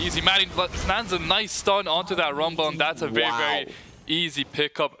 Should be pretty easy. Maddie lands a nice stun onto that Rumble, and that's a very easy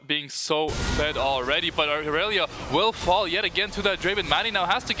pickup, being so fed already. But Irelia will fall yet again to that Draven. Maddie now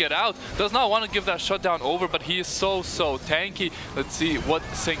has to get out. Does not want to give that shutdown over, but he is so tanky. Let's see what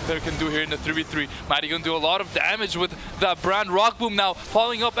St. Clair can do here in the 3v3. Maddie gonna do a lot of damage with that brand. Rockboom now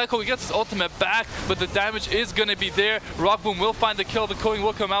following up Echo. He gets his ultimate back, but the damage is gonna be there. Rockboom will find the kill. The killing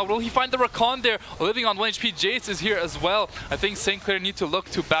will come out. Will he find the Rakan there? Living on 1 HP. Jace is here as well. I think St. Clair need to look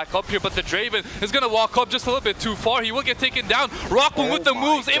to back up here, but the Draven is gonna walk up just a little bit too far. He will get taken down. Rockboom with the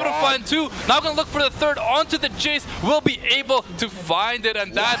moves, able to find 2. Now gonna look for the 3rd onto the Jace. Will be able to find it,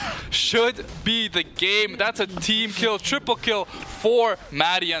 and that should be the game. That's a team kill, triple kill for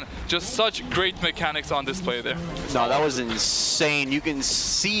Madian. Just such great mechanics on display there. No, that was insane. You can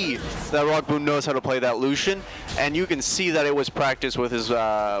see that Rockboom knows how to play that Lucian, and you can see that it was practiced with his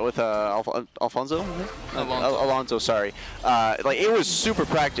Alfonso? Alonso, sorry. Like, it was super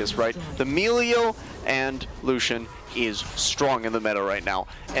practiced, right? The Melio and Lucian is strong in the meta right now,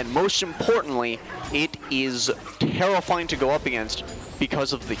 and most importantly, it is terrifying to go up against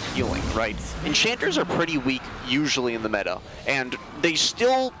because of the healing, right? Enchanters are pretty weak usually in the meta, and they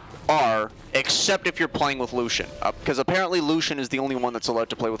still are, except if you're playing with Lucian, because apparently Lucian is the only one that's allowed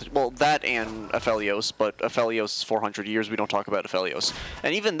to play with, well, that and Aphelios, but Aphelios is 400 years, we don't talk about Aphelios.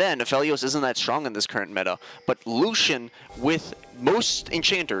 And even then, Aphelios isn't that strong in this current meta, but Lucian, with most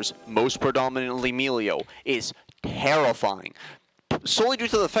enchanters, most predominantly Melio, is terrifying. Solely due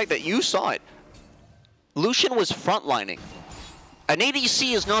to the fact that you saw it. Lucian was frontlining. An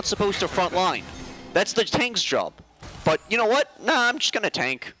ADC is not supposed to frontline. That's the tank's job. But you know what? Nah, I'm just gonna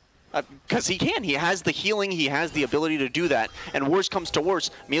tank. Because he can. He has the healing, he has the ability to do that. And worst comes to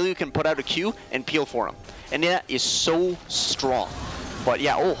worst, Melio can put out a Q and peel for him. And that is so strong. But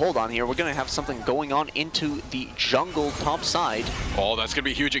yeah, oh, hold on here. We're going to have something going on into the jungle top side. Oh, that's going to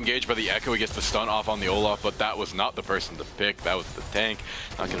be a huge engage by the Echo. He gets the stun off on the Olaf, but that was not the person to pick. That was the tank.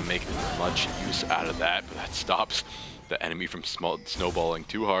 Not going to make much use out of that, but that stops the enemy from snowballing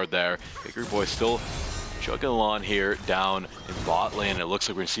too hard there. Bakery Boy still chugging along here down in bot lane. It looks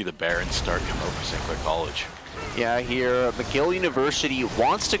like we're going to see the Baron start come out for St. Clair College. Yeah, here, McGill University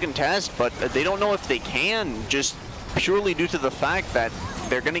wants to contest, but they don't know if they can, just purely due to the fact that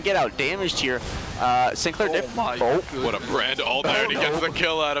they're going to get out damaged here. St. Clair what a brand ult there, and he gets the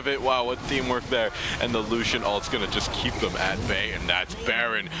kill out of it. Wow, what teamwork there. And the Lucian ult's going to just keep them at bay, and that's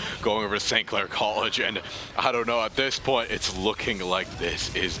Baron going over to St. Clair College. And I don't know, at this point, it's looking like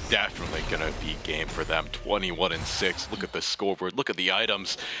this is definitely going to be game for them. 21-6. Look at the scoreboard. Look at the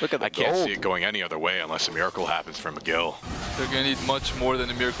items. Look at the I can't see it going any other way unless a miracle happens from McGill. They're going to need much more than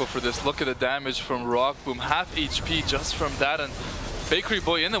a miracle for this. Look at the damage from Rock Boom. Half HP just from that. And Bakery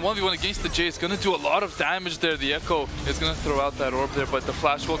Boy in the 1v1 against the Jay is going to do a lot of damage there. The Echo is going to throw out that orb there, but the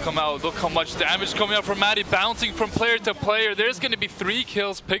flash will come out. Look how much damage coming out from Maddie, bouncing from player to player. There's going to be 3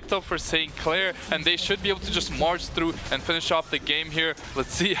 kills picked up for St. Clair, and they should be able to just march through and finish off the game here.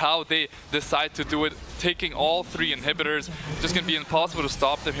 Let's see how they decide to do it. Taking all 3 inhibitors, just going to be impossible to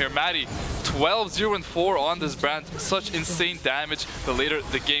stop them here. Maddie, 12-0-4 on this brand. Such insane damage the later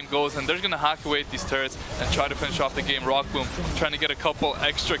the game goes, and they're going to hack away at these turrets and try to finish off the game. Rockboom trying to get a couple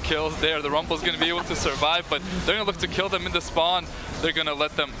extra kills there. The Rumple's going to be able to survive, but they're going to look to kill them in the spawn. They're going to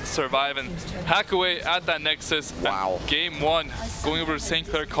let them survive and hack away at that Nexus. Wow. And game 1 going over to St.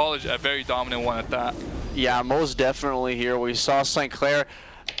 Clair College, a very dominant one at that. Yeah, most definitely here. We saw St. Clair.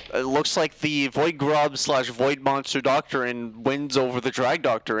 It looks like the Void Grub / Void Monster Doctrine wins over the Drag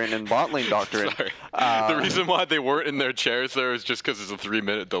Doctrine and Bot Lane Doctrine. Sorry. The reason why they weren't in their chairs there is just because it's a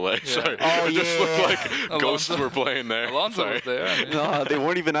 3-minute delay. Yeah. Sorry. Oh, it just looked like ghosts were playing there. Alonso was there. I mean. No, they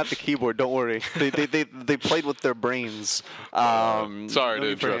weren't even at the keyboard. Don't worry. They played with their brains. Sorry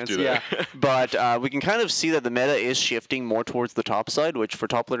to interrupt you there. Yeah. But we can kind of see that the meta is shifting more towards the top side, which for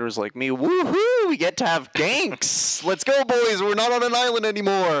top laners like me, woohoo! We get to have ganks. Let's go, boys. We're not on an island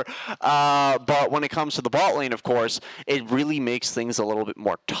anymore. But when it comes to the bot lane, of course, it really makes things a little bit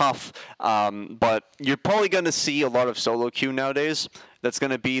more tough. But you're probably going to see a lot of solo queue nowadays. That's going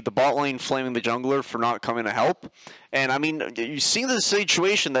to be the bot lane flaming the jungler for not coming to help. And I mean, you see the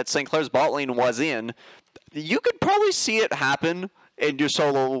situation that St. Clair's bot lane was in. You could probably see it happen in your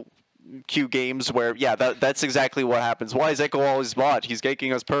solo queue games where, yeah, that's exactly what happens. Why is Echo always bot? He's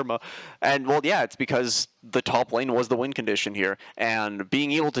ganking us perma. And, well, yeah, it's because the top lane was the win condition here. And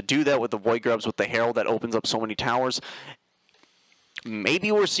being able to do that with the Void Grubs, with the Herald that opens up so many towers,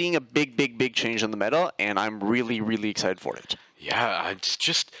 maybe we're seeing a big change in the meta, and I'm really excited for it. Yeah,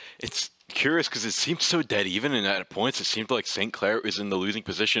 it's curious because it seemed so dead even, and at points it seemed like St. Clair is in the losing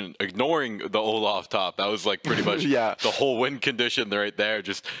position, ignoring the Olaf top. That was like pretty much yeah. the whole win condition right there.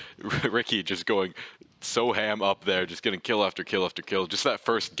 Just Ricky just going so ham up there, just getting kill after kill after kill. Just that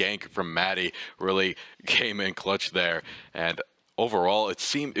first gank from Maddie really came in clutch there. And overall, it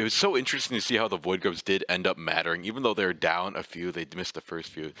was so interesting to see how the Void Grubs did end up mattering. Even though they were down a few, they missed the first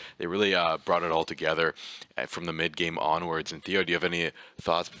few. They really brought it all together from the mid game onwards. And Theo, do you have any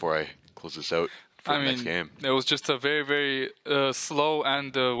thoughts before I close this out for the next game? It was just a very slow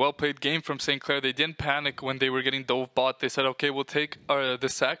and well-played game from St. Clair. They didn't panic when they were getting dove bot. They said, okay, we'll take the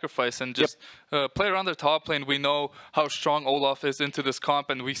sacrifice and just play around their top lane. We know how strong Olaf is into this comp,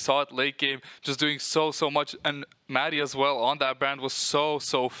 and we saw it late game, just doing so much. And Maddie as well on that brand was so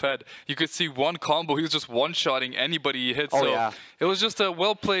fed. You could see one combo, he was just one-shotting anybody he hit. Oh, so yeah. It was just a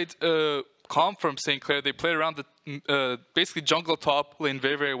well-played comp from St. Clair. They played around the basically jungle top lane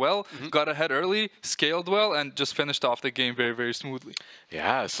very well, got ahead early, scaled well, and just finished off the game very smoothly.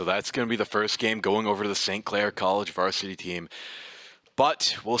 Yeah, so that's going to be the first game going over to the St. Clair College varsity team.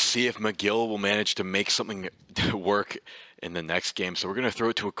 But we'll see if McGill will manage to make something work in the next game. So we're going to throw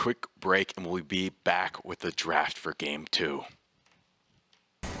it to a quick break, and we'll be back with the draft for game 2.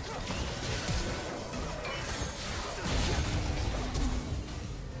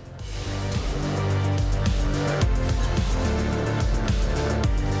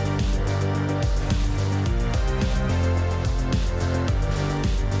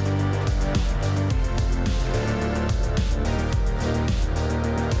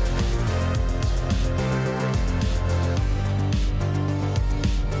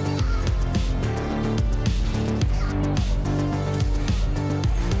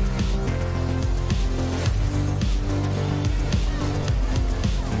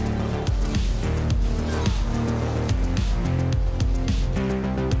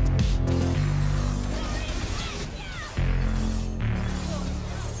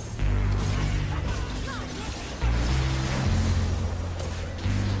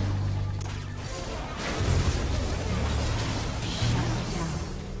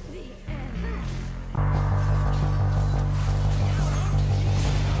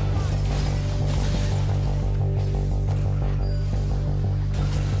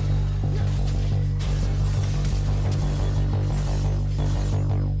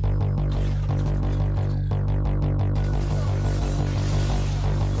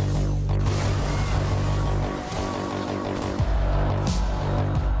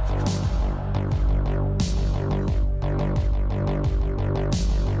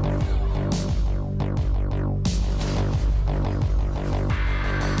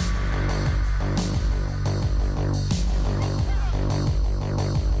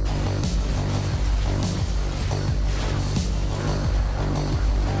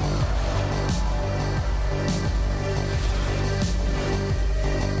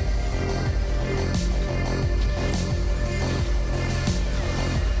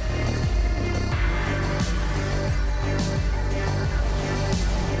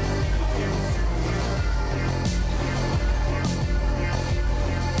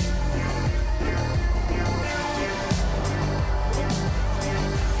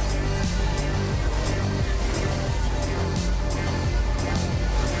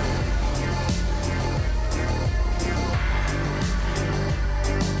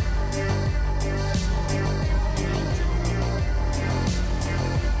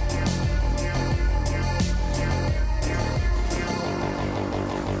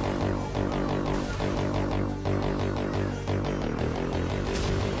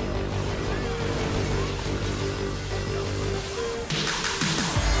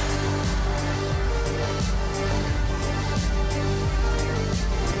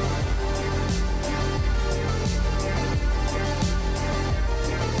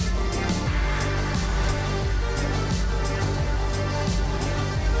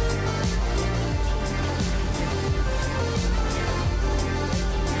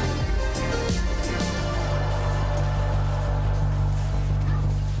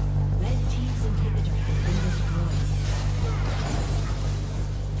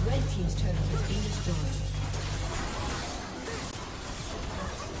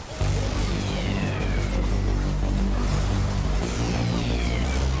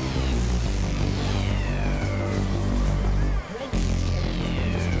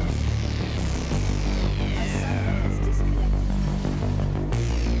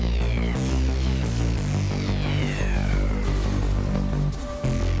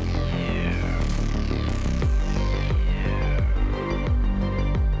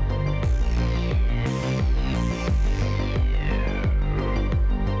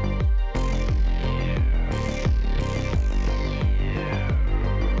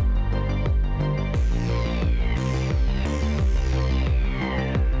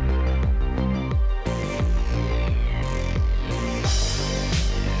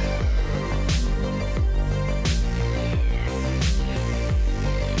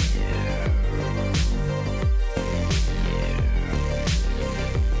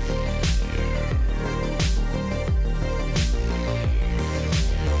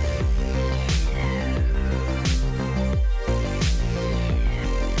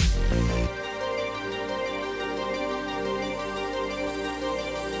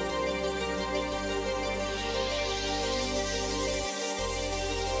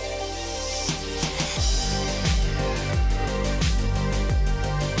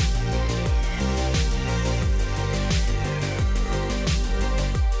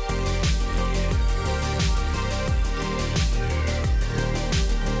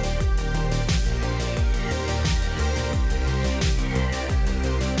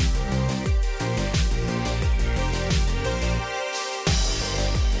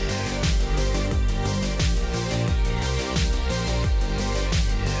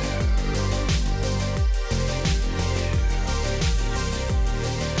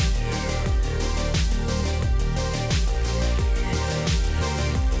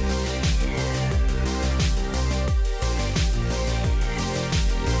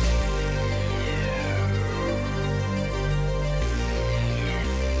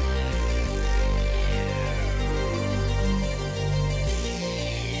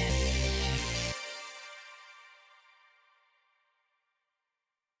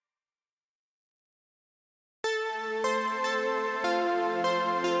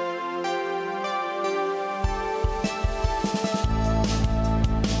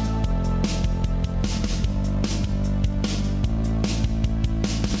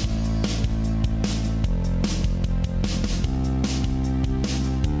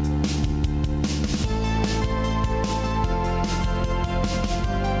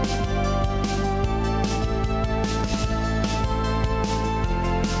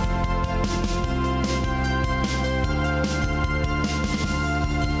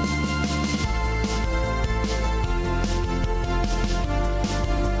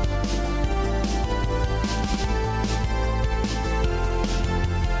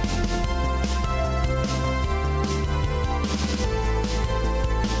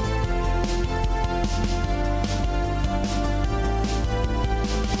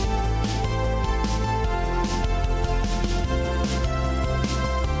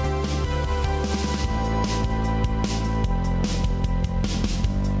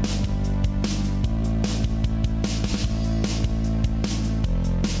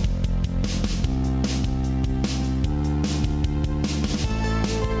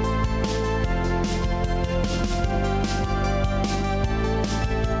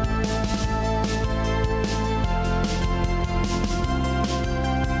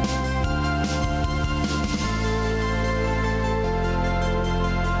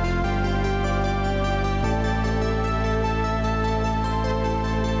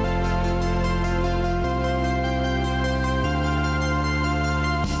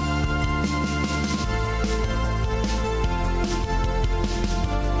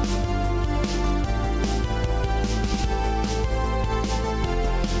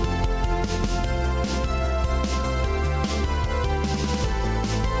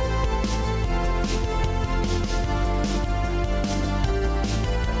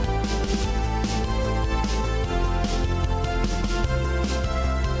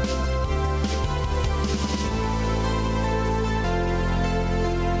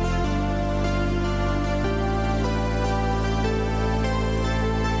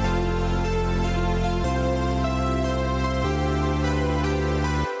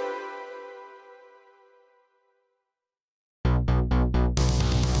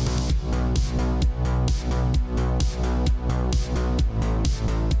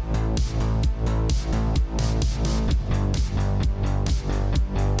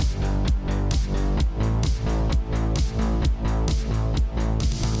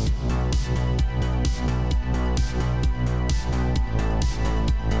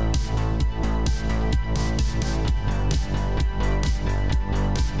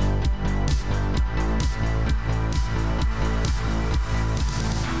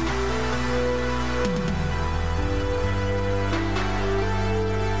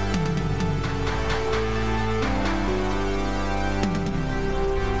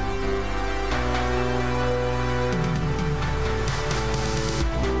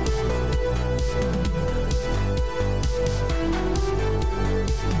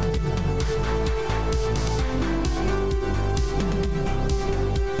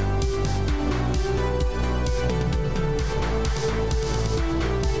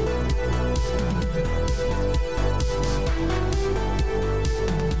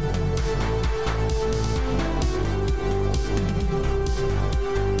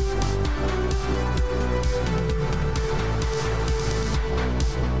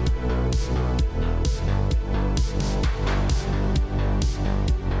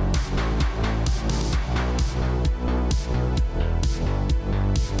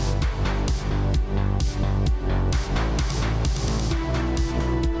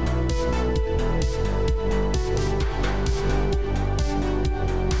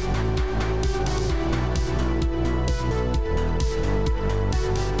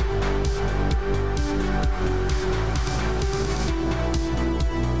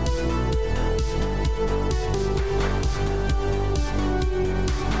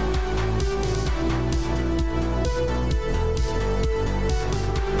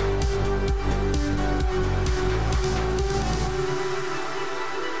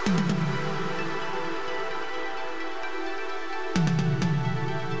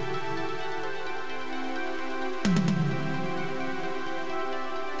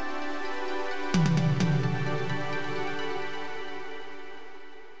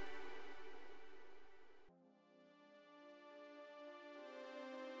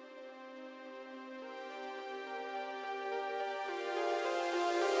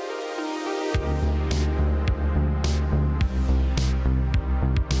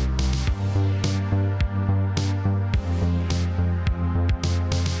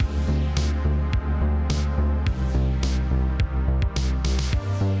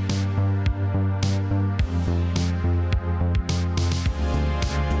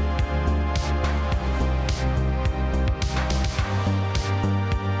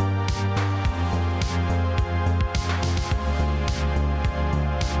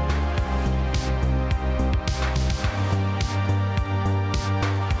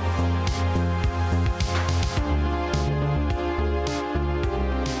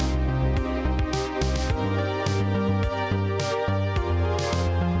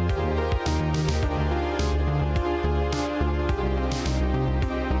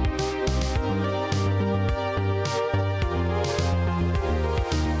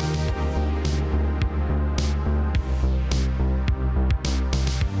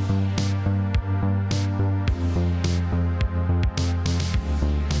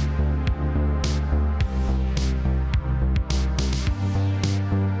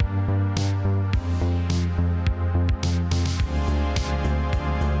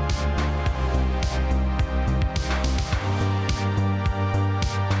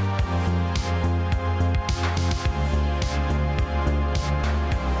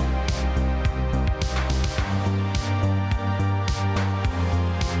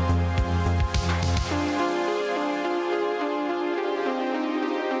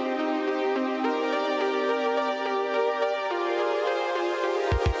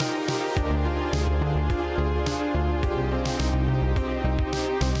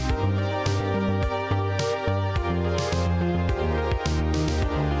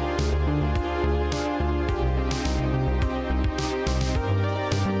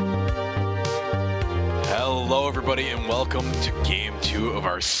 Hello everybody and welcome to Game 2 of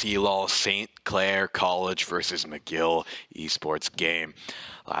our cLoL St. Clair College versus McGill esports game.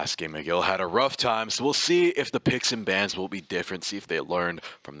 Last game McGill had a rough time, so we'll see if the picks and bans will be different, see if they learned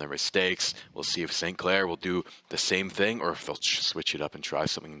from their mistakes. We'll see if St. Clair will do the same thing or if they'll switch it up and try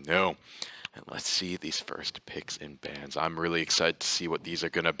something new. And let's see these first picks and bans. I'm really excited to see what these are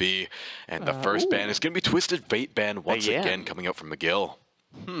going to be. And the first ban is going to be Twisted Fate ban once again coming out from McGill.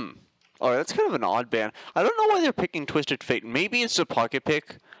 All right, that's kind of an odd ban. I don't know why they're picking Twisted Fate. Maybe it's a pocket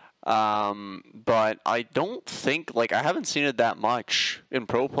pick, but I don't think, like, I haven't seen it that much in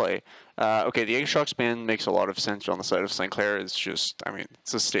pro play. Okay, the Egg Shocks ban makes a lot of sense on the side of St. Clair. It's just, I mean,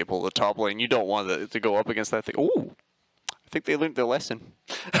 it's a staple of the top lane. You don't want it to go up against that thing. Ooh, I think they learned their lesson.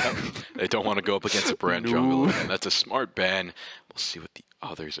 They don't want to go up against a brand jungle, and that's a smart ban. We'll see what the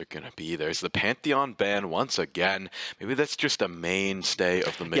others are going to be. There's the Pantheon ban once again. Maybe that's just a mainstay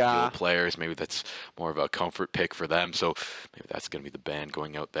of the McGill players. Maybe that's more of a comfort pick for them. So maybe that's going to be the ban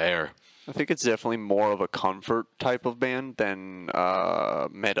going out there. I think it's definitely more of a comfort type of ban than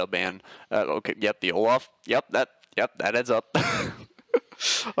meta ban. Okay, yep, the Olaf. Yep, that adds up.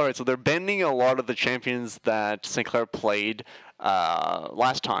 All right, so they're banning a lot of the champions that St. Clair played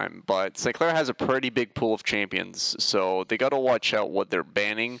last time, but St. Clair has a pretty big pool of champions, so they got to watch out what they're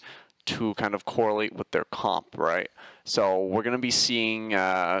banning to kind of correlate with their comp, right? So we're going to be seeing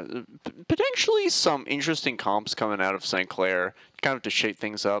potentially some interesting comps coming out of St. Clair, kind of to shake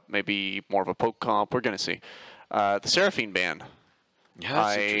things up, maybe more of a poke comp. We're going to see. The Seraphine ban. Yeah,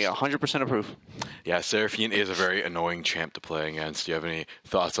 I 100% approve. Yeah, Seraphine is a very annoying champ to play against. Do you have any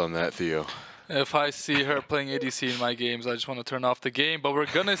thoughts on that, Theo? If I see her playing ADC in my games, I just want to turn off the game. But we're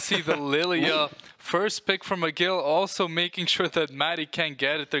going to see the Lilia first pick from McGill, also making sure that Maddie can't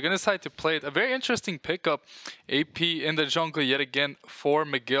get it. They're going to decide to play it. A very interesting pickup. AP in the jungle yet again for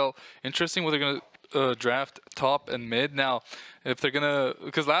McGill. Interesting what they're going to draft top and mid now. If they're gonna,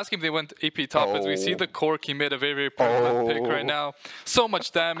 because last game they went AP top, as we see the Corki mid, a very, very permanent pick right now. So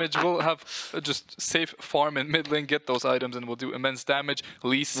much damage. We'll have just safe farm in mid lane, get those items, and we'll do immense damage.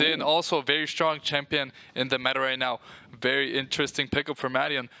 Lee Sin, also a very strong champion in the meta right now. Very interesting pickup for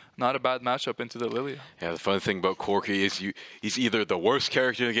Marion. Not a bad matchup into the Lilia. Yeah, the fun thing about Corki is he's either the worst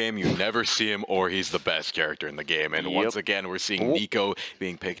character in the game, you never see him, or he's the best character in the game. And once again, we're seeing Nico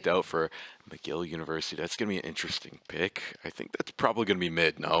being picked out for McGill University. That's going to be an interesting pick. I think that's probably going to be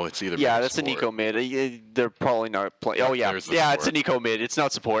mid. No, it's either yeah, mid or that's an support. eco mid. They're probably not playing. Oh yeah, There's the yeah, it's support. an eco mid. It's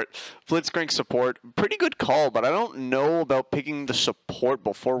not support. Blitzcrank support. Pretty good call, but I don't know about picking the support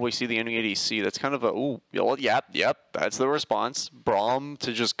before we see the enemy ADC. That's kind of a ooh. Well, yep. That's the response. Braum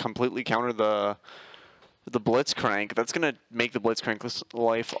to just completely counter the Blitzcrank. That's going to make the Blitzcrank's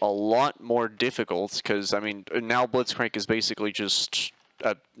life a lot more difficult because, I mean, now Blitzcrank is basically just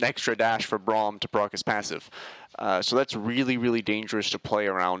an extra dash for Braum to proc his passive. So that's really, really dangerous to play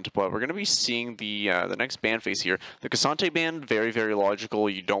around. But we're going to be seeing the next ban phase here. The Cassante ban, very, very logical.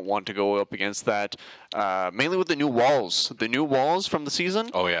 You don't want to go up against that. Mainly with the new walls. The new walls from the season.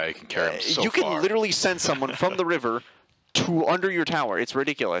 Oh yeah, you can carry him so you can far. literally send someone from the river to under your tower. It's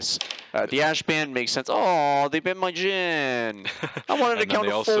ridiculous. The Ash ban makes sense. Oh, they banned my Jhin. I wanted to count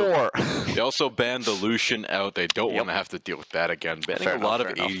to 4. They also banned the Lucian out. They don't want to have to deal with that again. Banning a lot of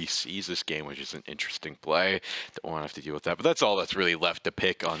ADCs this game, which is an interesting play. Don't want to have to deal with that. But that's all that's really left to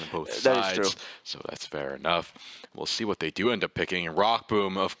pick on both sides. That is true. So that's fair enough. We'll see what they do end up picking. And Rock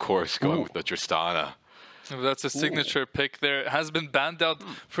Boom, of course, going with the Tristana. That's a signature pick there. It has been banned out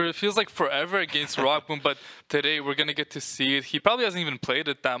for, it feels like forever against Rockboom, but today we're going to get to see it. He probably hasn't even played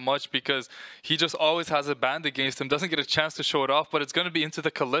it that much because he just always has it banned against him, doesn't get a chance to show it off, but it's going to be into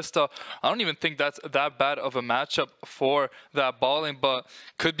the Kalista. I don't even think that's that bad of a matchup for that balling, but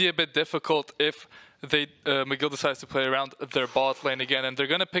could be a bit difficult if McGill decides to play around their bot lane again, and they're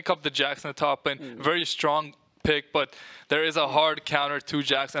going to pick up the Jax in the top lane. Very strong pick, but there is a hard counter to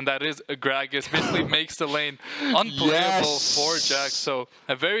Jax, and that is Gragas. Basically makes the lane unplayable for Jax. So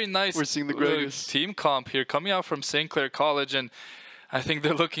a very nice We're seeing the team comp here coming out from St. Clair College, and I think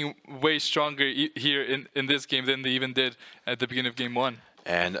they're looking way stronger here in this game than they even did at the beginning of game 1.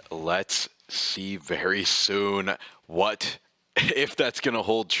 And let's see very soon what if that's going to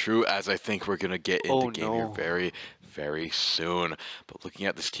hold true, as I think we're going to get into game here very, very soon. But looking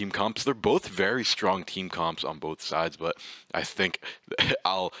at this team comps, they're both very strong team comps on both sides, but I think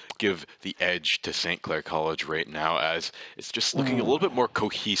I'll give the edge to St. Clair College right now, as it's just looking a little bit more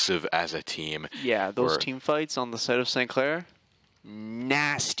cohesive as a team. Yeah, those team fights on the side of St. Clair,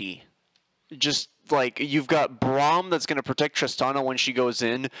 nasty. Just like, you've got Braum that's going to protect Tristana when she goes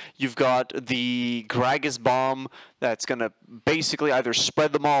in. You've got the Gragas bomb that's going to basically either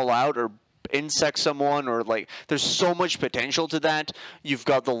spread them all out or insect someone, or like, there's so much potential to that. You've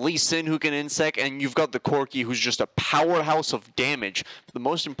got the Lee Sin who can insect, and you've got the Corki who's just a powerhouse of damage. The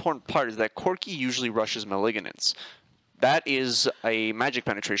most important part is that Corki usually rushes Malignants. That is a magic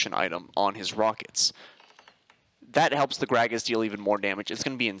penetration item on his rockets. That helps the Gragas deal even more damage. It's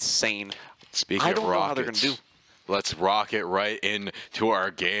going to be insane. Speaking I of don't know how they're rockets, going to do. Let's rock it right into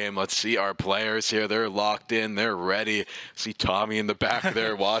our game. Let's see our players here. They're locked in. They're ready. See Tommy in the back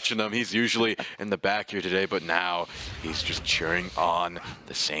there watching them. He's usually in the back here today, but now he's just cheering on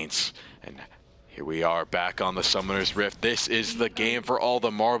the Saints. And here we are back on the Summoner's Rift. This is the game for all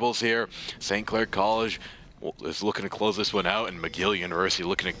the marbles here. St. Clair College is looking to close this one out, and McGill University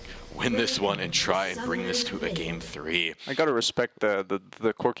looking to win this one and try and bring this to a game 3. I gotta respect the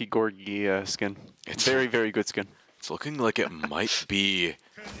Corki Gorgi skin. It's very, very good skin. It's looking like it might be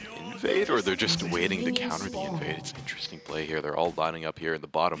invade, or they're just waiting to counter the invade. It's an interesting play here. They're all lining up here in the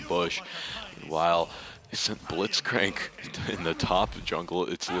bottom bush. Meanwhile, they sent Blitzcrank in the top jungle.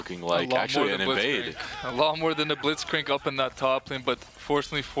 It's looking like actually an invade. A lot more than a Blitzcrank up in that top lane, but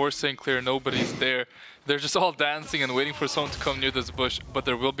fortunately for St. Clair, nobody's there. They're just all dancing and waiting for someone to come near this bush, but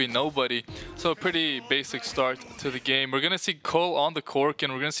there will be nobody. So a pretty basic start to the game. We're going to see cLoL on the Cork,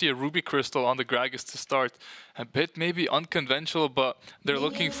 and we're going to see a Ruby Crystal on the Gragas to start. A bit maybe unconventional, but they're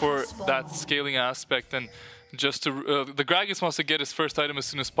looking for that scaling aspect. And just to the Gragas wants to get his first item as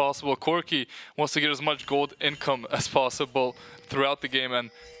soon as possible. Corki wants to get as much gold income as possible throughout the game, and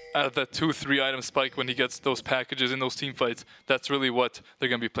at that 2-3 item spike when he gets those packages in those team fights, that's really what they're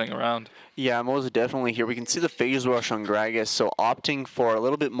going to be playing around. Yeah, most definitely here. We can see the phase rush on Gragas, so opting for a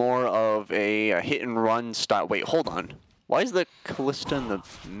little bit more of a hit and run style. Wait, hold on. Why is the Kalista in the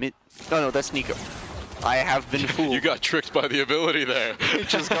mid? Oh no, that's Nico. I have been fooled. You got tricked by the ability there. It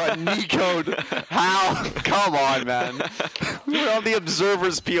just got Nico'd. How? Come on, man. We're on the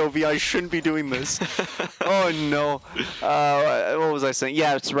observer's POV. I shouldn't be doing this. Oh, no. What was I saying?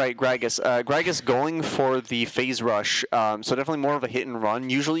 Yeah, that's right, Gragas. Gragas going for the phase rush. So definitely more of a hit and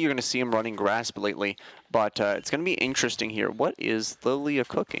run. Usually you're going to see him running Grasp lately. But it's going to be interesting here. What is Lilia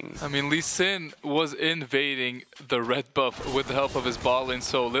cooking? I mean, Lee Sin was invading the red buff with the help of his bot lane,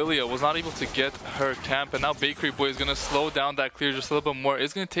 so Lilia was not able to get her camp, and now Bakery Boy is going to slow down that clear just a little bit more.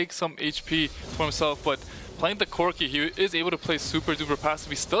 It's going to take some HP for himself, but playing the Corki, he is able to play super duper passive.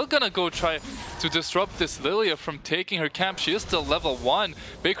 He's still gonna go try to disrupt this Lilia from taking her camp. She is still level 1.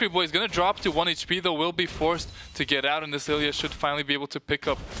 Bakery Boy is gonna drop to 1 HP though, will be forced to get out, and this Lilia should finally be able to pick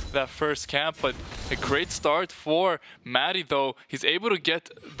up that first camp. But a great start for Maddie though. He's able to get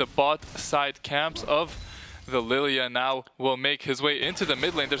the bot side camps of the Lilia, now will make his way into the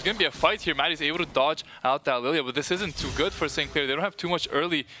mid lane. There's going to be a fight here. Maddie's able to dodge out that Lilia, but this isn't too good for St. Clair. They don't have too much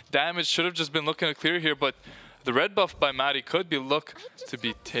early damage. Should have just been looking to clear here, but the red buff by Maddie could be look to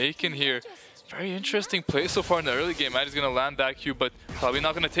be taken here. Very interesting play so far in the early game. Maddie's going to land that Q, but probably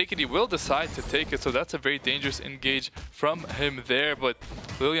not going to take it. He will decide to take it, so that's a very dangerous engage from him there. But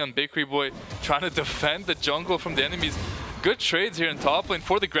Lilia and Bakery Boy trying to defend the jungle from the enemies. Good trades here in top lane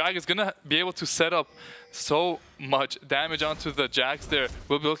for the Grag. Is going to be able to set up so much damage onto the Jax there.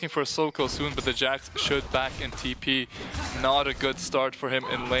 We'll be looking for a slow kill soon, but the Jax should back in TP. Not a good start for him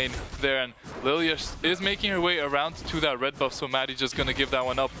in lane there. And Lilia is making her way around to that red buff, so Maddie just going to give that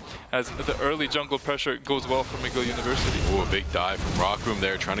one up as the early jungle pressure goes well for McGill University. Oh, a big dive from Rock Room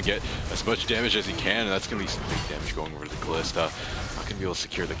there, trying to get as much damage as he can, and that's going to be some big damage going over to the Callista. Not going to be able to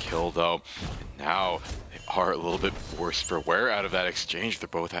secure the kill though. And now they are a little bit worse for wear out of that exchange. They're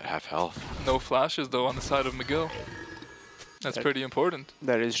both at half health. No flashes though on the side of McGill. That's pretty important.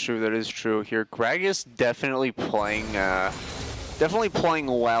 That is true. That is true. Here, Gragas definitely playing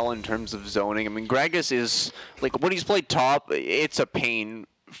well in terms of zoning. I mean, Gragas is like when he's played top, it's a pain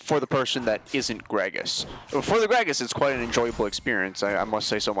for the person that isn't Gragas. For the Gragas, it's quite an enjoyable experience. I must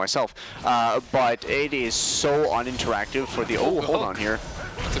say so myself. But it is so uninteractive for the. Oh, hold on here.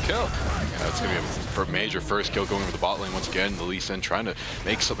 That's a kill. Yeah, that's going to be a major first kill going over the bot lane once again. The Lee Sin trying to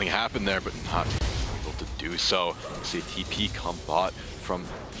make something happen there, but not able to do so. See a TP come bot from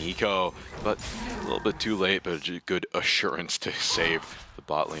Nico, but a little bit too late, but a good assurance to save the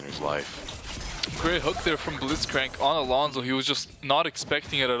bot laner's life. Great hook there from Blitzcrank on Alonso. He was just not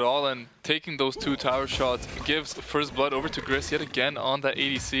expecting it at all, and taking those 2 tower shots gives first blood over to Gris yet again on that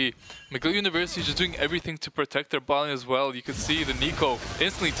ADC. McGill University just doing everything to protect their bot lane as well. You can see the Nico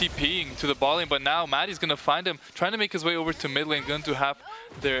instantly TPing to the bot lane, but now Maddie's going to find him, trying to make his way over to mid lane, going to half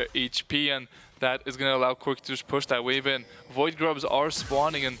their HP, and that is going to allow Corki to just push that wave in. Void Grubs are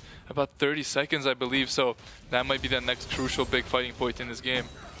spawning in about 30 seconds, I believe, so that might be the next crucial big fighting point in this game.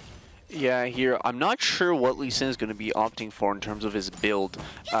 Yeah, here, I'm not sure what Lee Sin is going to be opting for in terms of his build.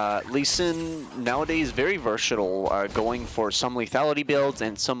 Lee Sin, nowadays, very versatile, going for some lethality builds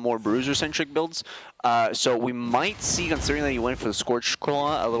and some more bruiser-centric builds. So we might see, considering that he went for the Scorched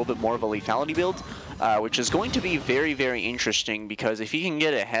Claw, a little bit more of a lethality build, which is going to be very, very interesting, because if he can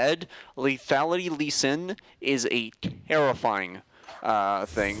get ahead, lethality Lee Sin is a terrifying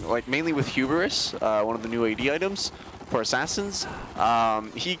thing, like mainly with Hubris, one of the new AD items for assassins.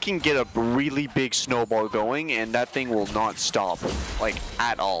 He can get a really big snowball going, and that thing will not stop, like,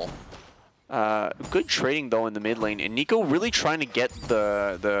 at all. Good trading though in the mid lane, and Nico really trying to get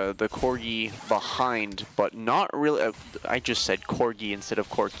the Corgi behind, but not really. I just said Corgi instead of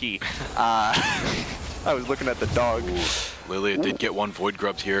Corki. I was looking at the dog. Lilia did get 1 Void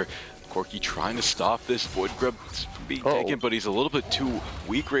Grubs here. Corki trying to stop this Void Grub from being taken, but he's a little bit too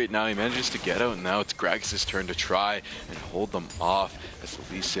weak right now. He manages to get out, and now it's Gragas' turn to try and hold them off. As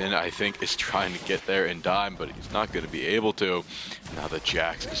the Lee Sin, I think, is trying to get there in time, but he's not going to be able to. Now the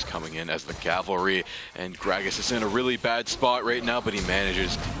Jax is coming in as the cavalry, and Gragas is in a really bad spot right now, but he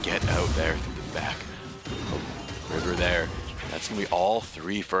manages to get out there through the back of the river there. That's going to be all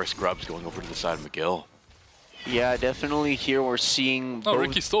 3 first grubs going over to the side of McGill. Yeah, definitely here we're seeing... Oh,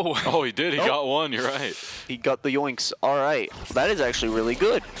 Ricky stole one. Oh, he did. He got one. You're right. He got the yoinks. All right. That is actually really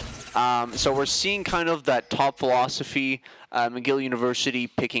good. So we're seeing kind of that top philosophy, McGill University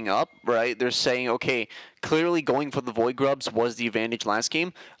picking up, right? They're saying, okay, clearly going for the Void Grubs was the advantage last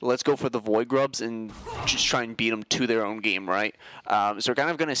game. Let's go for the Void Grubs and just try and beat them to their own game, right? So we're kind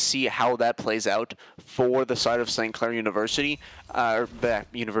of going to see how that plays out for the side of St. Clair University, or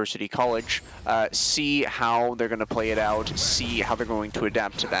University College. See how they're going to play it out, see how they're going to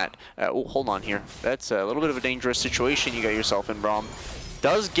adapt to that. Oh, hold on here. That's a little bit of a dangerous situation you got yourself in, Braum.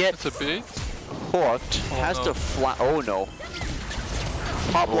 Does get hooked, has to fly. Oh no.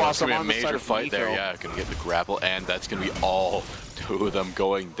 Pop Blossom on the side of fight there, yeah, gonna get the grapple, and that's gonna be all 2 of them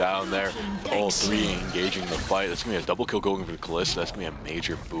going down there. All 3 engaging the fight. That's gonna be a double kill going for the Callista. That's gonna be a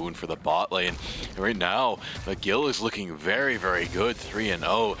major boon for the bot lane. And right now, McGill is looking very, very good,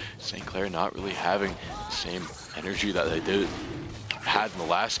 3-0. St. Clair not really having the same energy that they had in the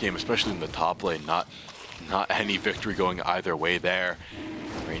last game, especially in the top lane. Not any victory going either way there.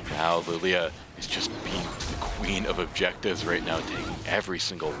 Right now, Lilia is just being the queen of objectives right now, taking every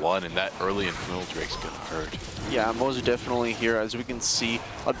single one, and that early infernal drake's gonna hurt. Yeah, most definitely here, as we can see.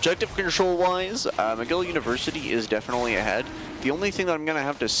 Objective control-wise, McGill University is definitely ahead. The only thing that I'm gonna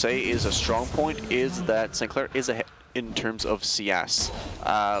have to say is a strong point is that St. Clair is ahead in terms of CS.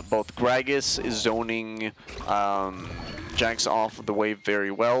 Both Gragas is zoning Jax off the wave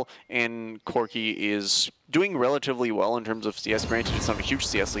very well, and Corki is doing relatively well in terms of CS. Granted, it's not a huge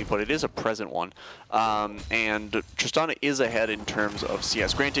CS lead, but it is a present one. And Tristana is ahead in terms of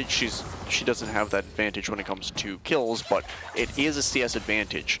CS. Granted, she doesn't have that advantage when it comes to kills, but it is a CS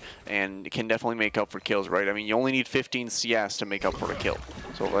advantage, and it can definitely make up for kills, right? I mean, you only need 15 CS to make up for a kill,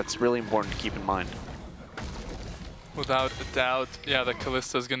 so that's really important to keep in mind. Without a doubt, yeah, that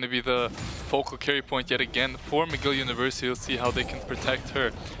Kalista is going to be the focal carry point yet again for McGill University. We'll see how they can protect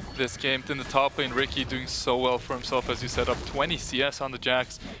her this game. In the top lane, Ricky doing so well for himself, as you said, up 20 CS on the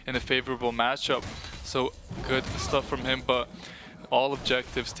Jax in a favorable matchup. So good stuff from him, but all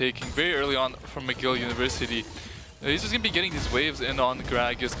objectives taking very early on from McGill University. He's just going to be getting these waves in on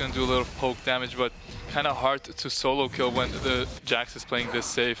Greg. It's going to do a little poke damage, but kind of hard to solo kill when the Jax is playing this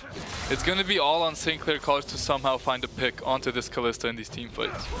safe. It's going to be all on St. Clair College to somehow find a pick onto this Kalista in these team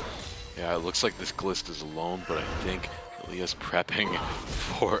fights. Yeah, it looks like this Kalista's alone, but I think Leah's prepping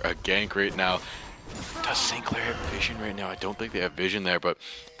for a gank right now. Does St. Clair have vision right now? I don't think they have vision there, but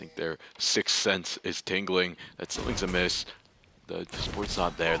I think their sixth sense is tingling that something's amiss. The support's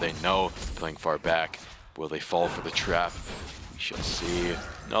not there. They know, playing far back. Will they fall for the trap? We shall see.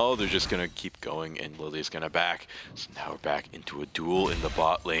 No, they're just going to keep going, and Lily's going to back. So now we're back into a duel in the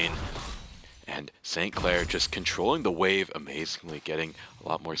bot lane. And St. Clair just controlling the wave amazingly, getting a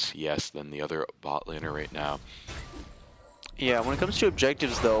lot more CS than the other bot laner right now. Yeah, when it comes to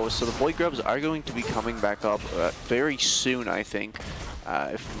objectives though, so the Void Grubs are going to be coming back up very soon, I think,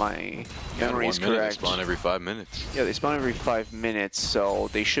 if my memory is correct. They spawn every 5 minutes. Yeah, they spawn every 5 minutes, so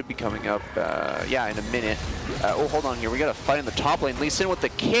they should be coming up, yeah, in a minute. Oh, hold on here, we got a fight in the top lane. Lee Sin with the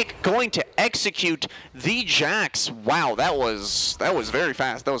kick, going to execute the Jax. Wow, that was very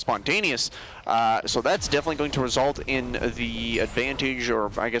fast, that was spontaneous. So that's definitely going to result in the advantage, or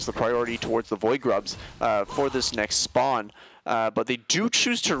I guess the priority towards the Void Grubs for this next spawn. But they do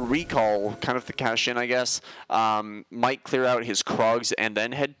choose to recall, kind of the cash-in, I guess. Might clear out his Krogs and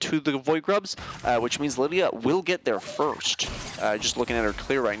then head to the Void Grubs, which means Lydia will get there first. Just looking at her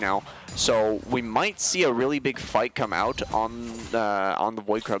clear right now. So we might see a really big fight come out on the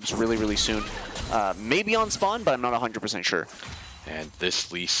Void Grubs really, really soon. Maybe on spawn, but I'm not 100% sure. And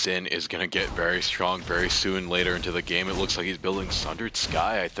this Lee Sin is going to get very strong very soon later into the game. It looks like he's building Sundered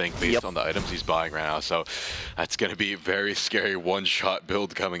Sky, I think, based on the items he's buying right now. So that's going to be a very scary one-shot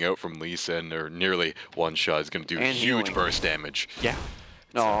build coming out from Lee Sin, or nearly one-shot. He's going to do huge burst damage. Yeah.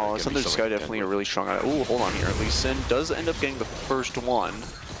 No, Sundered Sky definitely a really strong item. Ooh, hold on here. Lee Sin does end up getting the first one.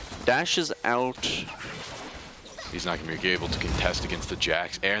 Dashes out. He's not going to be able to contest against the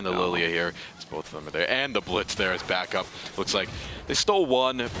Jax and the Lilia here. Both of them are there, and the Blitz there as backup. Looks like they stole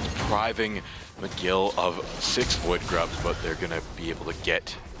one, depriving McGill of 6 Void Grubs, but they're going to be able to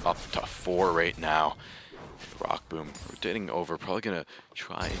get up to 4 right now. Rock Boom rotating over, probably going to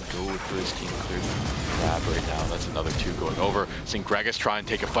try and go with this team. Clear grab right now. That's another 2 going over. Seeing Gragas try and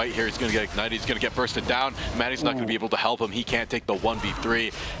take a fight here. He's going to get ignited. He's going to get bursted down. Maddie's not going to be able to help him. He can't take the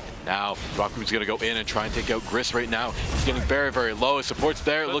 1v3. Now, Rockboom's going to go in and try and take out Gris right now. He's getting very, very low. His support's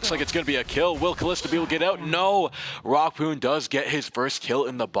there. It looks like it's going to be a kill. Will Kalista be able to get out? No! Rockboom does get his first kill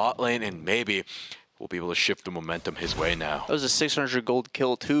in the bot lane, and maybe we'll be able to shift the momentum his way now. That was a 600 gold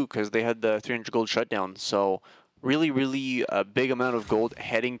kill too, because they had the 300 gold shutdown. So really, really a big amount of gold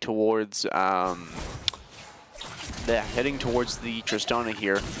heading towards the Tristana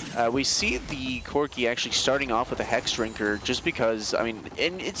here. We see the Corki actually starting off with a Hex Drinker just because, I mean,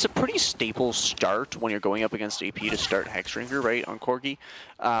 and it's a pretty staple start when you're going up against AP to start Hex Drinker, right, on Corki.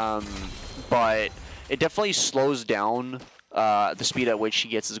 But it definitely slows down the speed at which he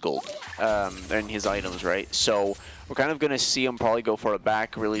gets his gold and his items, right? So we're kind of going to see him probably go for a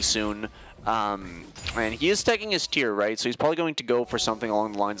back really soon. And he is taking his tier, right? So he's probably going to go for something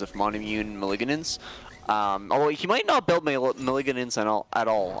along the lines of Monoimmune Malignance. Although he might not build Malignance at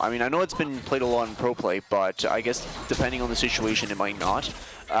all. I mean, I know it's been played a lot in pro play, but I guess depending on the situation, it might not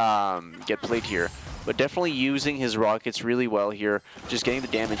get played here. But definitely using his rockets really well here, just getting the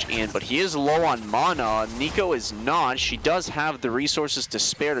damage in. But he is low on mana. Nico is not. She does have the resources to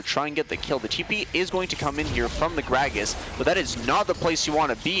spare to try and get the kill. The TP is going to come in here from the Gragas, but that is not the place you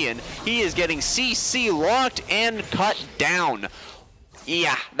want to be in. He is getting CC locked and cut down.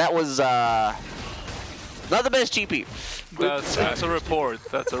 Yeah, that was Not the best GP. That's a report.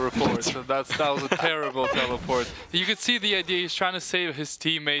 That's a report. So that was a terrible teleport. You could see the idea. He's trying to save his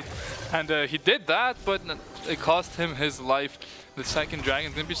teammate, and he did that, but it cost him his life. The second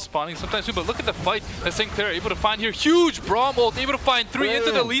dragon's gonna be spawning sometime soon, but look at the fight that cLoL able to find here. Huge Braum ult, able to find 3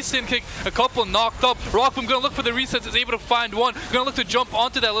 into the Lee Sin kick. A couple knocked up. Rockboom gonna look for the resets, is able to find 1. Gonna look to jump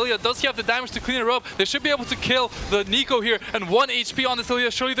onto that Lilia. Does he have the damage to clean her up? They should be able to kill the Nico here, and 1 HP on this Lilia.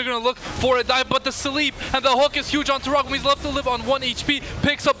 Surely they're gonna look for a dive, but the sleep and the hook is huge onto Rockboom. He's left to live on 1 HP.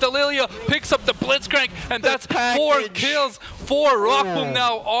 Picks up the Lilia, picks up the Blitzcrank, and that's 4 kills for Rockboom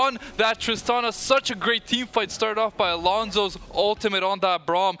now on that Tristana. Such a great team fight. Started off by Alonso's ultimate on that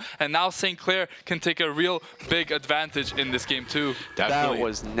Braum, and now Clair can take a real big advantage in this game too. Definitely. That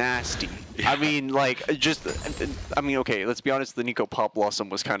was nasty. I mean, like, okay, let's be honest, the Nico Pop Blossom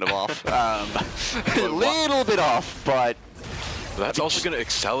was kind of off. A little bit off, but... That's also going to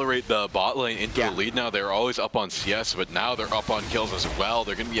accelerate the bot lane into the lead now. They're always up on CS, but now they're up on kills as well.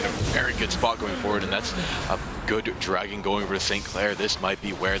 They're going to be in a very good spot going forward, and that's a good dragon going over to Clair. This might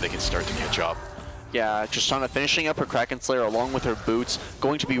be where they can start to catch up. Yeah, Tristana finishing up her Kraken Slayer along with her boots,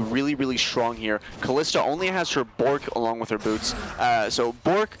 going to be really, really strong here. Kalista only has her Bork along with her boots. So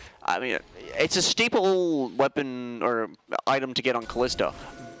Bork, I mean, it's a staple weapon or item to get on Kalista,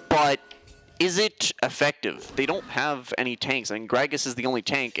 but is it effective? They don't have any tanks. I mean, Gragas is the only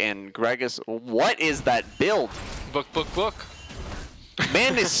tank, and Gragas, what is that build? Book.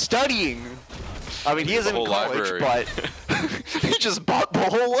 Man is studying. I mean, he is in college, but he just bought the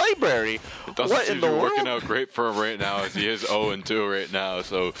whole library. It doesn't seem to be working out great for him right now, as he is 0-2 right now.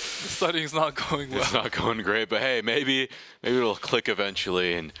 So the studying's not going well. It's not going great, but hey, maybe it'll click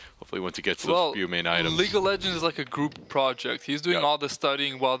eventually, and hopefully once he gets those few main items. League of Legends is like a group project. He's doing all the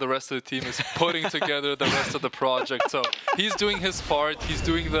studying while the rest of the team is putting together the rest of the project. So he's doing his part. He's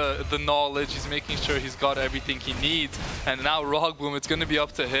doing the knowledge. He's making sure he's got everything he needs. And now Rockboom, it's going to be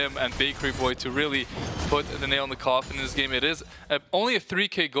up to him and Bakery Boy to really put the nail in the coffin in this game. It is only a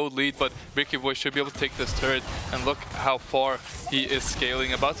 3k gold lead, but Bakery Boy should be able to take this turret, and look how far he is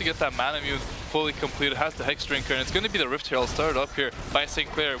scaling. About to get that Mana Mune fully completed, has the Hex Drinker, and it's going to be the Rift Herald started up here by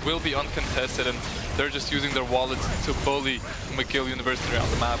Clair. Will be uncontested, and they're just using their wallets to bully McGill University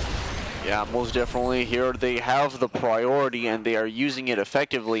around the map. Yeah, most definitely. Here they have the priority, and they are using it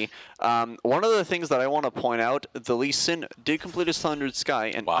effectively. One of the things that I want to point out, the Lee Sin did complete his Thundered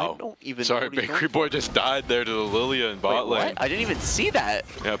Sky, and I don't even know what Bakery Boy just died there to the Lilia in bot lane. What? I didn't even see that.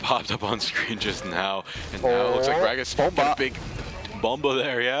 Yeah, it popped up on screen just now, and now it looks like Gragas got a big Bomba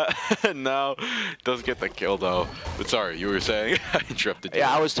there, yeah. And now doesn't get the kill though. But sorry, you were saying? I interrupted you.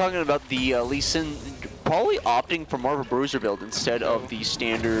 Yeah, I was talking about the Lee Sin probably opting for more of a bruiser build instead of the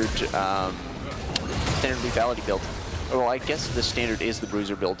standard lethality build. Well, I guess the standard is the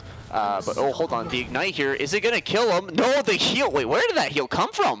bruiser build. But oh, hold on, the ignite here, is it gonna kill him? No, the heal. Wait, where did that heal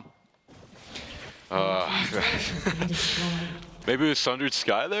come from? Maybe it was Thundered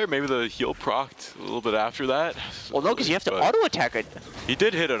Sky there. Maybe the heal procced a little bit after that. Well, no, because you have to auto attack it. He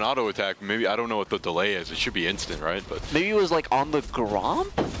did hit an auto attack. Maybe I don't know what the delay is. It should be instant, right? But maybe it was like on the Gromp.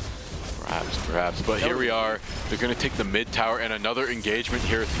 Perhaps. But here we are. They're going to take the mid tower and another engagement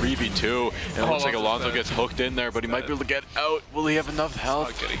here, 3v2. And it looks like Alonso gets hooked in there, but he might be able to get out. Will he have enough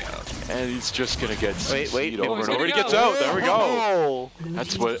health? Not getting out. And he's just going to get wait, over and over. He gets out. There we go.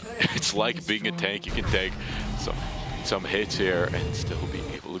 That's what it's like being a tank. You can take some hits here and still be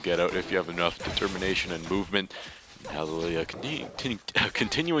able to get out if you have enough determination and movement. Now Lilia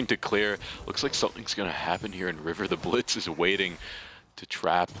continuing to clear. Looks like something's going to happen here in River. The Blitz is waiting to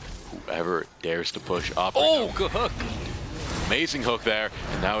trap whoever dares to push up. Good hook. Amazing hook there,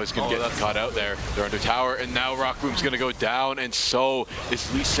 and now he's going to get caught out there. They're under tower, and now Rockboom's going to go down, and so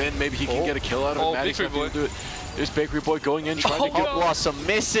is Lee Sin. Maybe he can get a kill out of it. Bakery Boy. Do it. There's Bakery Boy going in, trying to get... Blossom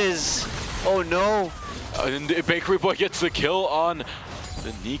misses. Oh, no. And Bakery Boy gets the kill on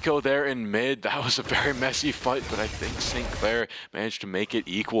the Nico there in mid. That was a very messy fight, but I think Clair managed to make it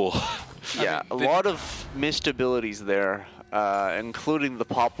equal. Yeah, a lot of missed abilities there, including the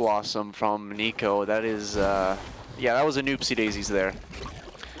Pop Blossom from Nico. That is, yeah, that was a noopsie daisies there.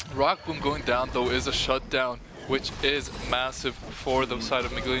 Rockboom going down, though, is a shutdown, which is massive for the side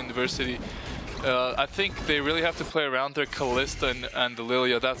of McGill University. I think they really have to play around their Kalista and the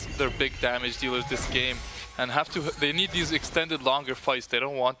Lilia. That's their big damage dealers this game. And they need these extended longer fights. They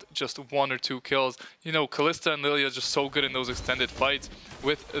don't want just 1 or 2 kills. You know, Kalista and Lilia are just so good in those extended fights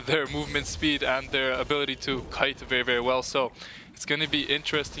with their movement speed and their ability to kite very, very well. So it's going to be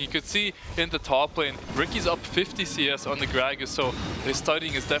interesting. You could see in the top lane, Ricky's up 50 CS on the Gragas, so his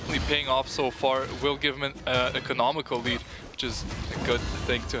studying is definitely paying off so far. Will give him an economical lead, which is a good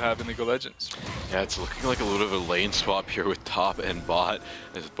thing to have in League of Legends. Yeah, it's looking like a little bit of a lane swap here with top and bot,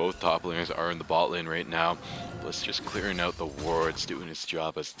 as both top laners are in the bot lane right now. Let's just clearing out the wards, doing his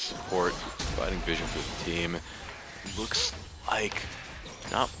job as the support, providing vision for the team. Looks like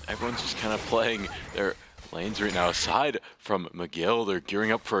everyone's just kind of playing their lanes right now. Aside from McGill, they're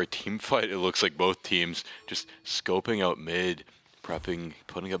gearing up for a team fight. It looks like both teams just scoping out mid, prepping,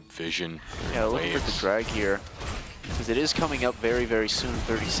 putting up vision. Yeah, looking for the drag here, because it is coming up very, very soon,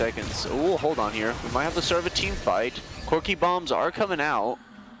 30 seconds. Oh, hold on here. We might have the start of a team fight. Corky bombs are coming out.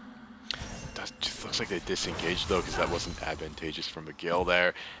 That just looks like they disengaged though, because that wasn't advantageous for McGill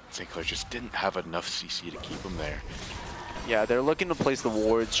there. cLoL just didn't have enough CC to keep him there. Yeah, they're looking to place the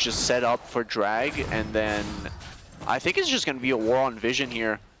wards just set up for drag, and then I think it's just going to be a war on vision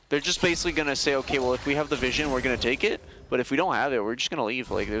here. They're just basically going to say, okay, well, if we have the vision, we're going to take it, but if we don't have it, we're just going to leave.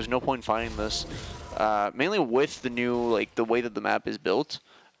 Like, there's no point fighting this. Mainly with the new, like, the way that the map is built.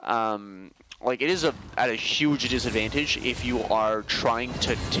 Like, it is at a huge disadvantage if you are trying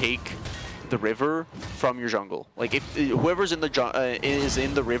to take the river from your jungle. Like, if whoever's in the is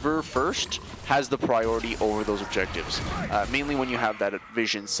in the river first has the priority over those objectives. Mainly when you have that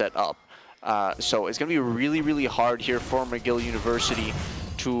vision set up. So it's gonna be really, really hard here for McGill University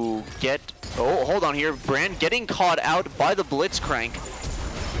to get. Oh, hold on here. Brand getting caught out by the Blitzcrank.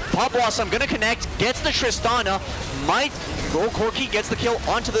 Pop Blossom gonna connect, gets the Tristana, might go. Corky gets the kill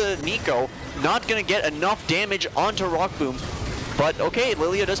onto the Nico. Not gonna get enough damage onto Rock Boom. But okay,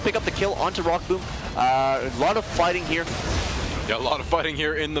 Lilia does pick up the kill onto Rock Boom. A lot of fighting here. Yeah, a lot of fighting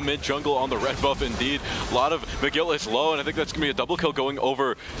here in the mid jungle on the red buff indeed. A lot of McGill is low, and I think that's going to be a double kill going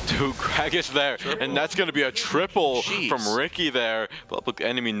over to Gragas there. Triple. And that's going to be a triple from Ricky there. But look,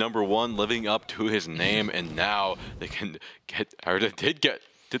 enemy number one living up to his name, and now they can get, or they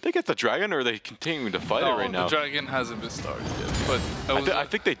did they get the dragon, or are they continuing to fight it right now? The dragon hasn't been started yet. But I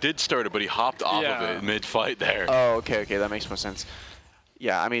think they did start it, but he hopped off of it mid-fight there. Oh, okay, that makes more sense.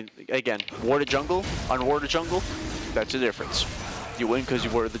 Yeah, I mean, again, warded jungle, unwarded jungle, that's the difference. You win because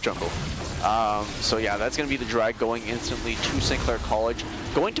you warded the jungle. So yeah, that's going to be the drag going instantly to Clair College.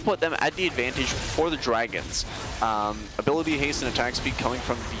 Going to put them at the advantage for the Dragons. Ability, haste, and attack speed coming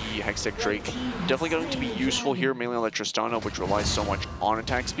from the Hextech Drake. Definitely going to be useful here, mainly on the Tristana, which relies so much on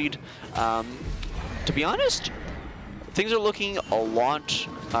attack speed. To be honest, things are looking a lot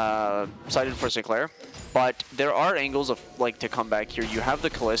sided for Clair. But there are angles of like to come back here. You have the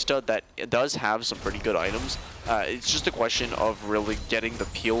Callista that does have some pretty good items. It's just a question of really getting the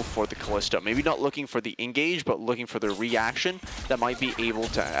peel for the Callista. Maybe not looking for the engage, but looking for the reaction that might be able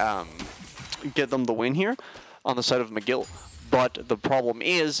to get them the win here on the side of McGill. But the problem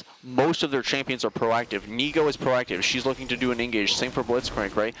is, most of their champions are proactive. Nigo is proactive. She's looking to do an engage. Same for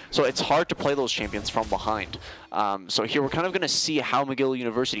Blitzcrank, right? So it's hard to play those champions from behind. So here we're kind of going to see how McGill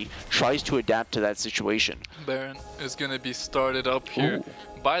University tries to adapt to that situation. Baron is going to be started up here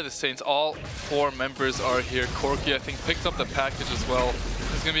by the Saints. All 4 members are here. Corky, I think, picked up the package as well.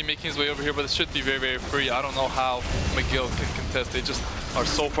 He's going to be making his way over here, but it should be very, very free. I don't know how McGill can contest. They just are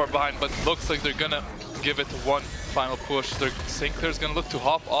so far behind, but looks like they're going to give it one final push. Clair's going to look to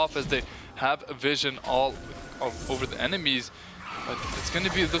hop off as they have a vision all over the enemies. But it's going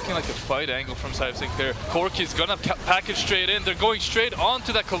to be looking like a fight angle from side of Clair. Corky's going to package straight in. They're going straight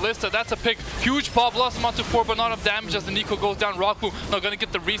onto that Callista. That's a pick. Huge pop blossom onto 4, but not enough damage as the Nico goes down. Rockboom now going to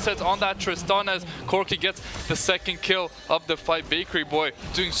get the resets on that Tristan as Corky gets the second kill of the fight. Bakery Boy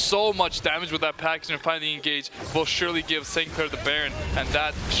doing so much damage with that package and finally engage will surely give Clair the Baron, and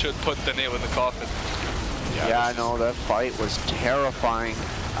that should put the nail in the coffin. Yeah, I know, that fight was terrifying.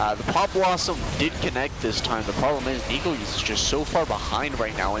 The Pop Blossom did connect this time. The problem is Nico is just so far behind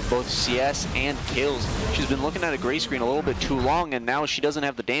right now in both CS and kills. She's been looking at a gray screen a little bit too long, and now she doesn't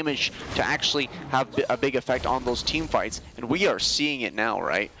have the damage to actually have a big effect on those team fights. And we are seeing it now,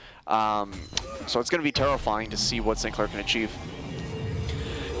 right? So it's going to be terrifying to see what Clair can achieve.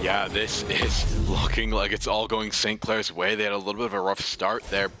 Yeah, this is looking like it's all going Clair's way. They had a little bit of a rough start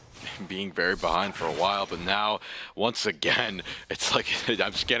there, being very behind for a while, but now once again it's like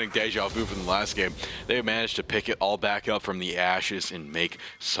I'm just getting deja vu from the last game. They managed to pick it all back up from the ashes and make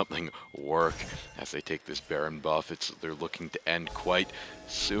something work as they take this Baron buff. They're looking to end quite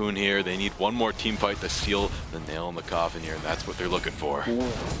soon here. They need one more team fight to seal the nail in the coffin here, and that's what they're looking for.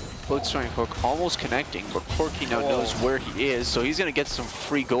 Blitzcrank hook almost connecting, but Corky now knows where he is, so he's going to get some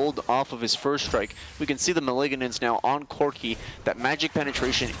free gold off of his first strike. We can see the Malignants now on Corky. That magic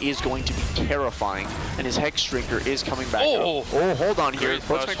penetration is going to be terrifying, and his Hex Drinker is coming back up. Oh, hold on here.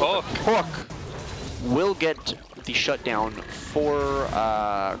 Blitzcrank hook will get the shutdown for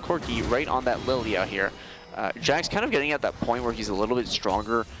Corky right on that Lilia here. Jack's kind of getting at that point where he's a little bit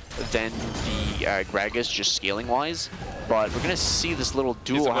stronger than the Gragas, just scaling-wise. But we're going to see this little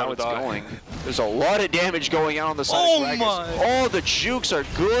duel, how it's going. There's a lot of damage going on the side of Gragas. Oh, the jukes are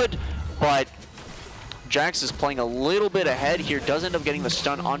good, but Jax is playing a little bit ahead here. Does end up getting the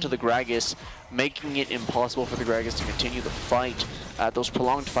stun onto the Gragas, making it impossible for the Gragas to continue the fight. Those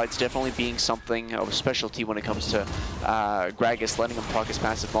prolonged fights definitely being something of a specialty when it comes to Gragas, letting him proc his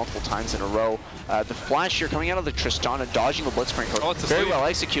passive multiple times in a row. The flash here coming out of the Tristana, dodging the Blitzcrank hook. Very well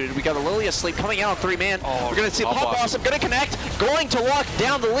executed. We got a Lilia sleep coming out on 3-man. We're going to see Pop Blossom going to connect, going to lock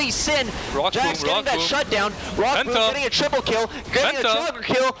down the Lee Sin. Jax getting that shutdown. Rock Boom getting a triple kill, getting a quadra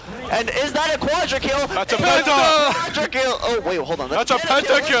kill. And is that a quadra kill? That's a penta! Quadra kill! Oh, wait, hold on. That's a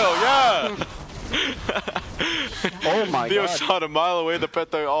pentakill, yeah! Oh my Theo god. saw it a mile away, the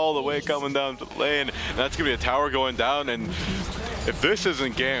penta all the way coming down the lane. And that's going to be a tower going down. And if this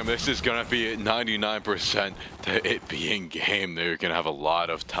isn't game, this is going to be 99% to it being game. They're going to have a lot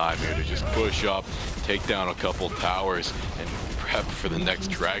of time here to just push up, take down a couple towers, and prep for the next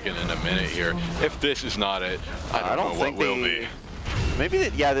dragon in a minute here. If this is not it, I don't know what will be. Maybe,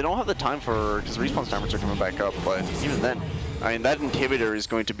 they don't have the time for, because respawn timers are coming back up, but even then, I mean, that inhibitor is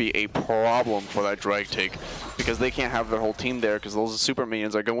going to be a problem for that drag take, because they can't have their whole team there, because those super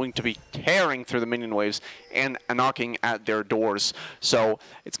minions are going to be tearing through the minion waves and knocking at their doors. So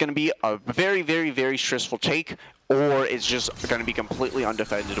it's going to be a very, very, very stressful take, or it's just going to be completely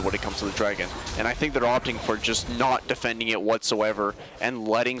undefended when it comes to the dragon. And I think they're opting for just not defending it whatsoever and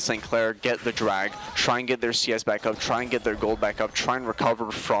letting St. Clair get the drag, try and get their CS back up, try and get their gold back up, try and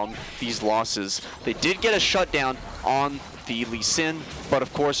recover from these losses. They did get a shutdown on the Lee Sin, but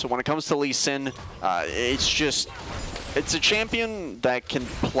of course when it comes to Lee Sin, it's a champion that can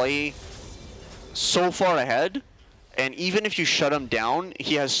play so far ahead, and even if you shut him down,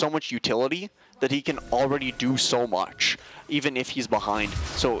 he has so much utility that he can already do so much, even if he's behind.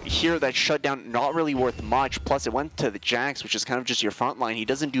 So here, that shutdown, not really worth much, plus it went to the Jax, which is kind of just your front line. He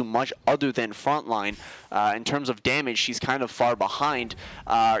doesn't do much other than front line. In terms of damage, he's kind of far behind.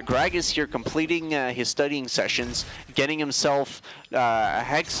 Gragas here completing his studying sessions, getting himself a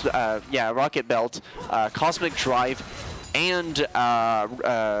Hex, Rocket Belt, Cosmic Drive, and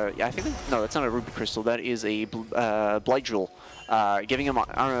I think, no, that's not a Ruby Crystal, that is a Blight Jewel, giving him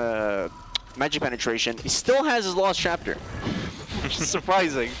magic penetration. He still has his lost chapter, which is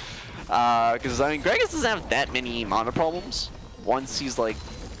surprising, because I mean, Gragas doesn't have that many mana problems once he's like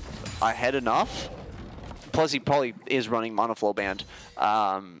ahead enough. Plus, he probably is running Mana Flow Band. But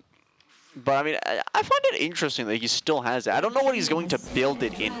I mean, I find it interesting that he still has it. I don't know what he's going to build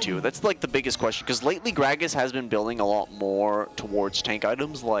it into. That's like the biggest question, because lately Gragas has been building a lot more towards tank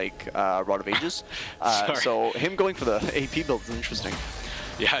items like Rod of Ages. So him going for the AP build is interesting.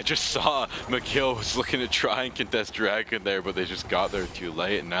 Yeah, I just saw McGill was looking to try and contest Dragon there, but they just got there too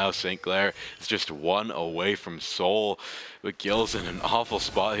late, and now St. Clair is just one away from Soul. McGill's in an awful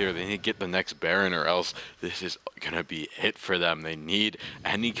spot here. They need to get the next Baron, or else this is going to be it for them. They need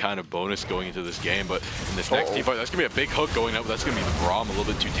any kind of bonus going into this game, but in this next team fight, that's going to be a big hook going up. That's going to be the Braum, a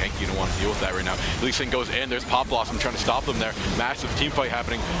little bit too tanky. You don't want to deal with that right now. Lee Sin goes in. There's Pop Blossom trying to stop them there. Massive team fight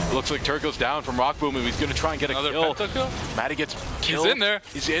happening. It looks like Turco's down from Rock Boom, and he's going to try and get another a kill. Pentakill? Matty gets killed. He's in there.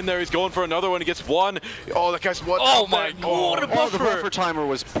 He's in there. He's going for another one. He gets one. Oh, that guy's one. Oh my god. What a buffer. The buffer timer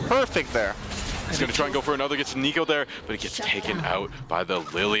was perfect there. He's going to try and go for another, gets Nico there, but he gets taken out by the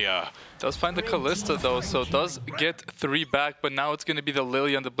Lilia. Does find the Kalista though, so does get 3 back, but now it's going to be the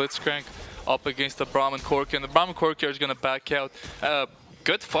Lilia and the Blitzcrank up against the Braum and Corky, and the Braum and Corky are going to back out.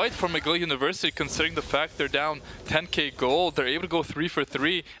 Good fight for McGill University, considering the fact they're down 10k gold. They're able to go 3 for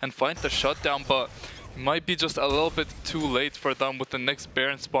 3 and find the shutdown, but it might be just a little bit too late for them with the next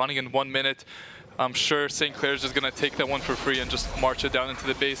Baron spawning in 1 minute. I'm sure St. Clair's just going to take that one for free and just march it down into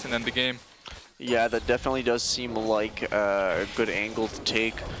the base and end the game. Yeah, that definitely does seem like a good angle to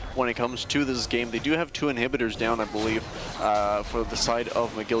take when it comes to this game. They do have 2 inhibitors down, I believe, for the side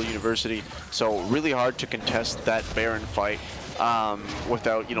of McGill University. So really hard to contest that Baron fight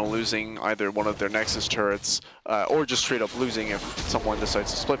without, losing either one of their Nexus turrets or just straight up losing if someone decides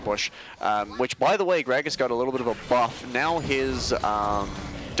to split push. Which, by the way, Gragas got a little bit of a buff. Now his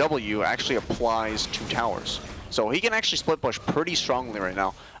W actually applies to towers. So he can actually split push pretty strongly right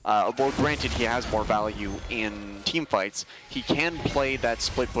now. Although granted he has more value in team fights, he can play that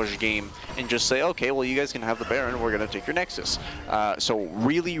split push game and just say, okay, well you guys can have the Baron, we're going to take your Nexus. So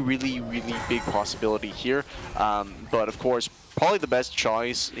really, really, really big possibility here. But of course, probably the best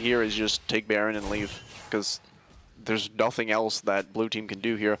choice here is just take Baron and leave, because there's nothing else that blue team can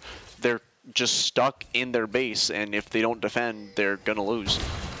do here. They're just stuck in their base, and if they don't defend, they're gonna lose.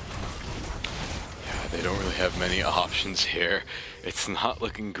 Yeah, they don't really have many options here. It's not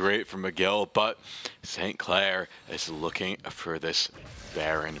looking great for McGill, but St. Clair is looking for this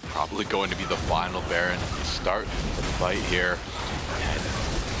Baron. Probably going to be the final Baron at the start of the fight here. And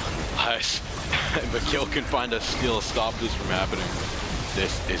unless McGill can find a steal to stop this from happening,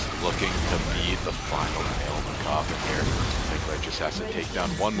 this is looking to be the final nail in the coffin here. St. Clair just has to take down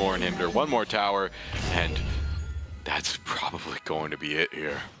one more inhibitor, one more tower, and that's probably going to be it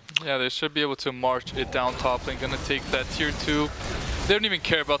here. Yeah, they should be able to march it down top lane. Gonna take that tier 2. They don't even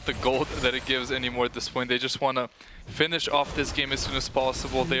care about the gold that it gives anymore at this point. They just want to finish off this game as soon as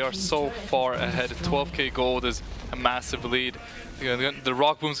possible. They are so far ahead. 12k gold is a massive lead. The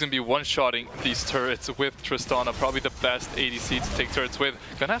Rock Boom's going to be one-shotting these turrets with Tristana, probably the best ADC to take turrets with.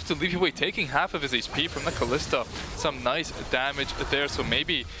 Gonna have to leave away, taking half of his HP from the Kalista. Some nice damage there, so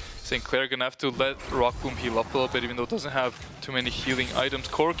maybe St. Clair gonna have to let Rock Boom heal up a little bit, even though it doesn't have too many healing items.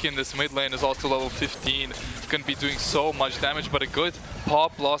 Corki in this mid lane is also level 15. Gonna be doing so much damage, but a good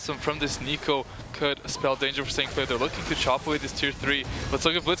Pop Blossom from this Neeko could spell danger for St. Clair. They're looking to chop away this tier 3. Let's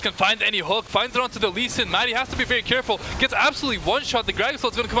look if Blitz can find any hook. Finds it onto the Lee Sin. Maddie has to be very careful. Gets absolutely one-shot. The Dragon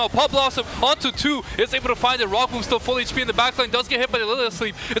Slow's going to come out. Pop Blossom onto 2. Is able to find it. Rockboom still full HP in the backline. Does get hit by the Lilith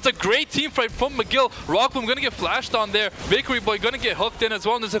Sleep. It's a great team fight from McGill. Rockboom going to get flashed on there. Bakery Boy going to get hooked in as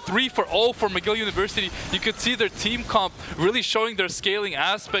well. And there's a 3-for-0 for McGill University. You could see their team comp really showing their scaling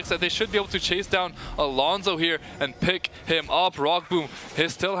aspects, that they should be able to chase down Alonso here and pick him up. Rockboom, he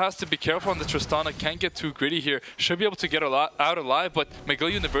still has to be careful on the Tristana. Can't get too gritty here. Should be able to get out alive, but McGill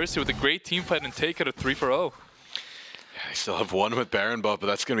University with a great team fight and take it a 3-for-0. Yeah, they still have one with Baron buff, but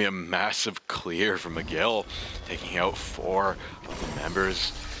that's going to be a massive clear for McGill, taking out 4 of the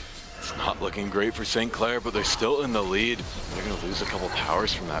members. It's not looking great for St. Clair, but they're still in the lead. They're going to lose a couple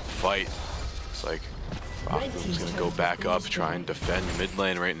towers from that fight. Looks like Rockboom's going to go back up, try and defend mid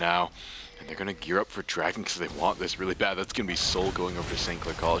lane right now. And they're going to gear up for Dragon because they want this really bad. That's going to be Soul going over to St.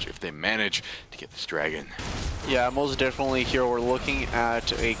 Clair College if they manage to get this Dragon. Yeah, most definitely here we're looking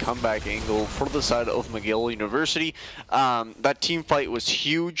at a comeback angle for the side of McGill University. That team fight was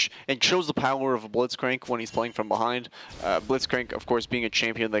huge and shows the power of a Blitzcrank when he's playing from behind. Blitzcrank, of course, being a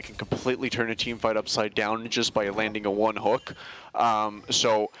champion that can completely turn a team fight upside down just by landing a one hook.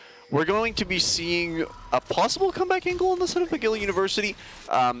 So we're going to be seeing a possible comeback angle on the side of McGill University,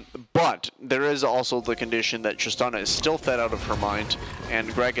 but there is also the condition that Tristana is still fed out of her mind, and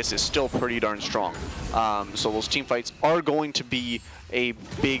Gragas is still pretty darn strong. So those team fights are going to be a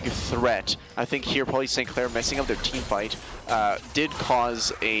big threat. I think here probably St. Clair messing up their team fight did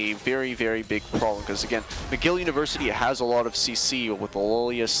cause a very, very big problem, because again, McGill University has a lot of CC with the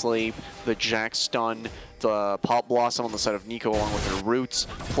Lilia Slave, the Jack Stun, the Pop Blossom on the side of Neeko along with her roots,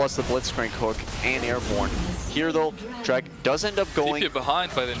 plus the Blitzcrank hook and Airborne. Here though, Drag does end up going... TP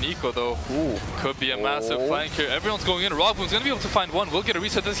behind by the Neeko though. Ooh. Could be a massive flank here. Everyone's going in. Rockboom's going to be able to find one. We'll get a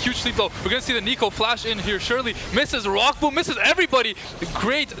reset. This huge sleep though. We're going to see the Neeko flash in here. Surely misses Rockboom, misses everybody.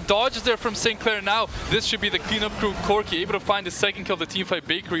 Great dodges there from St. Clair. Now this should be the cleanup crew. Corki able to find his second kill of the team fight.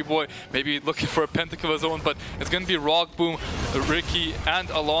 Bakery Boy maybe looking for a pentakill of his own, but it's going to be Rockboom, Ricky, and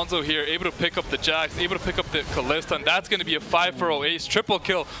Alonso here able to pick up the Jax, able to pick up the Kalista, and that's going to be a 5-for-0 ace, triple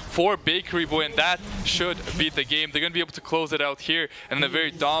kill for Bakery Boy, and that should beat the game. They're going to be able to close it out here in a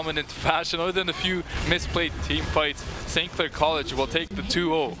very dominant fashion. Other than a few misplayed team fights, St. Clair College will take the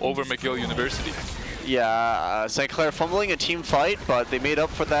 2-0 over McGill University. Yeah, St. Clair fumbling a team fight, but they made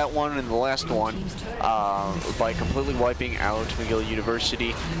up for that one in the last one by completely wiping out McGill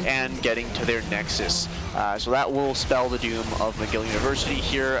University and getting to their Nexus. So that will spell the doom of McGill University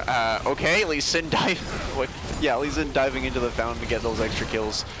here. Okay, Lee Sin diving into the fountain to get those extra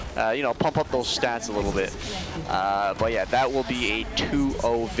kills. You know, pump up those stats a little bit. But yeah, that will be a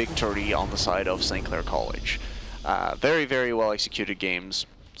 2-0 victory on the side of St. Clair College. Very, very well executed games.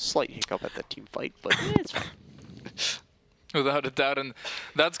 Slight hiccup at that team fight, but it's fine. Without a doubt, and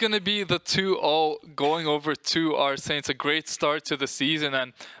that's going to be the 2-0 going over to our Saints. A great start to the season,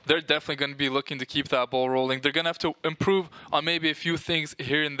 and they're definitely going to be looking to keep that ball rolling. They're going to have to improve on maybe a few things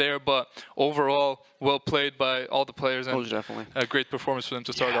here and there, but overall, well played by all the players, and definitely a great performance for them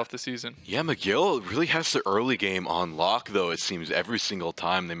to start off the season. Yeah, McGill really has the early game on lock, though. It seems every single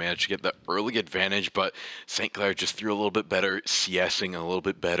time they manage to get the early advantage, but St. Clair just threw a little bit better CSing, a little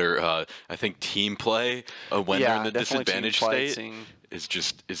bit better, I think, team play when they're in the disadvantage state is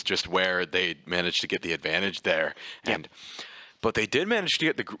just where they managed to get the advantage there. And but they did manage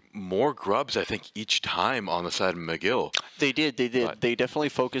to get more grubs, I think, each time on the side of McGill. They did. They definitely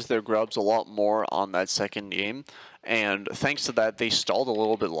focused their grubs a lot more on that second game. And thanks to that, they stalled a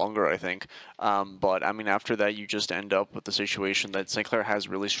little bit longer, I think. But, I mean, after that, you just end up with the situation that St. Clair has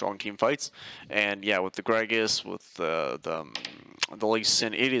really strong team fights. And, yeah, with the Gregus, with the Lee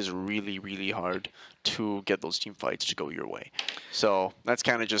Sin, it is really, really hard to get those team fights to go your way. So that's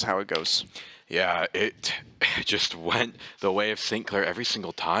kind of just how it goes. Yeah, it just went the way of St. Clair every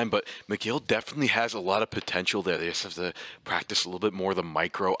single time, but McGill definitely has a lot of potential there. They just have to practice a little bit more the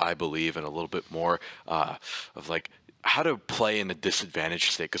micro, I believe, and a little bit more of like how to play in a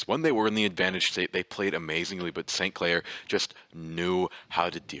disadvantaged state. Because when they were in the advantaged state, they played amazingly, but St. Clair just knew how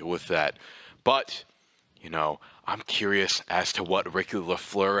to deal with that. But, you know, I'm curious as to what Ricky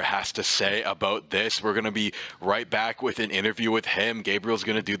Lafleur has to say about this. We're going to be right back with an interview with him. Gabriel's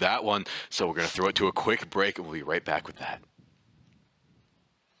going to do that one. So we're going to throw it to a quick break, and we'll be right back with that.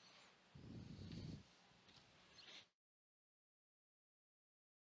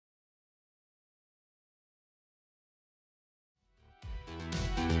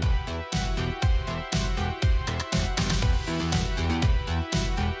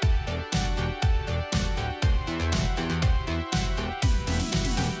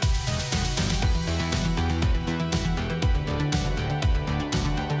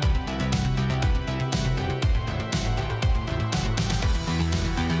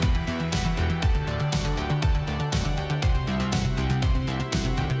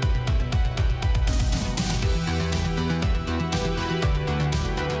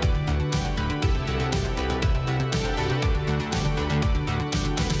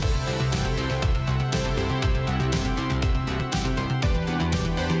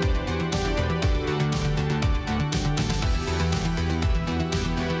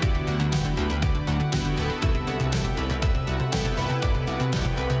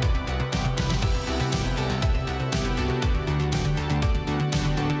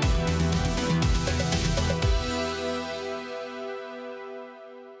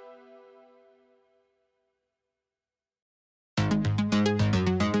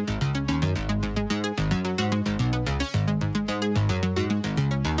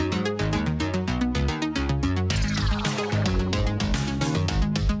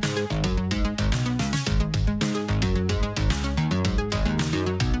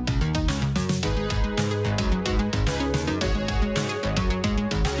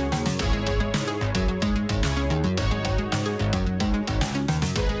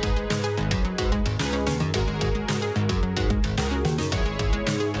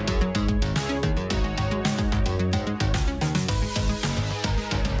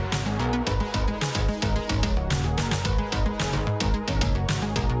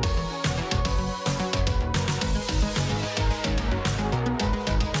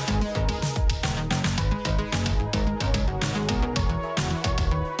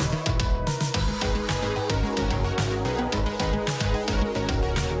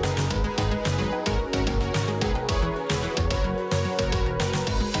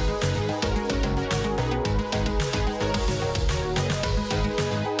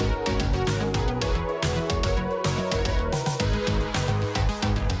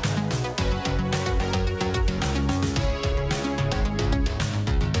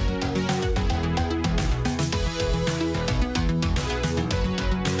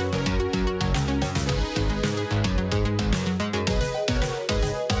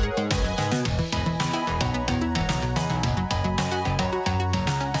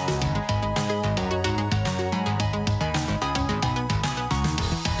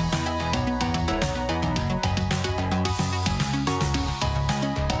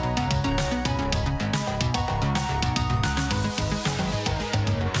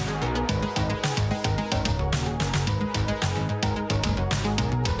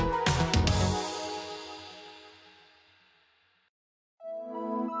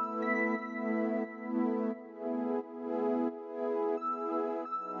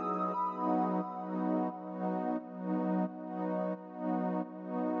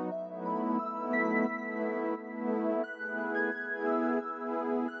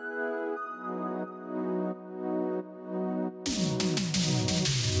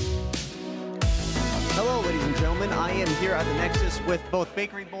 Hello, ladies and gentlemen. I am here at the Nexus with both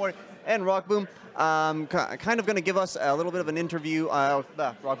Bakery Board and Rockboom, kind of going to give us a little bit of an interview.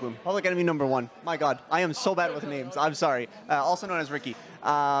 Rockboom, Public Enemy #1. My God, I am so bad with names. I'm sorry. Also known as Ricky.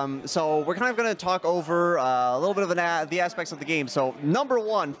 So we're kind of going to talk over a little bit of the aspects of the game. So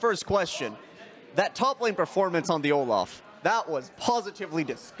 #1, first question. That top lane performance on the Olaf, that was positively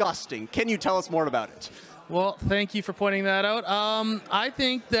disgusting. Can you tell us more about it? Well, thank you for pointing that out. I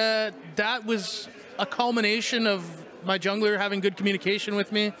think that was a culmination of my jungler having good communication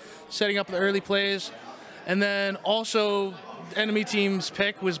with me, setting up the early plays, and then also enemy team's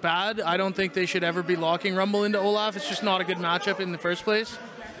pick was bad. I don't think they should ever be locking Rumble into Olaf. It's just not a good matchup in the first place.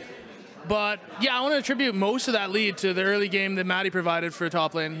 But yeah, I want to attribute most of that lead to the early game that Matty provided for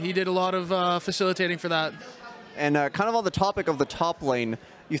top lane. He did a lot of facilitating for that. And kind of on the topic of the top lane,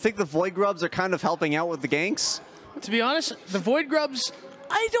 you think the Void Grubs are kind of helping out with the ganks? To be honest, the Void Grubs,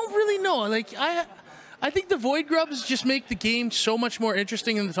 I don't really know. Like I think the Void Grubs just make the game so much more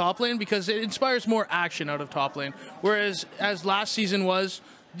interesting in the top lane because it inspires more action out of top lane. Whereas as last season was,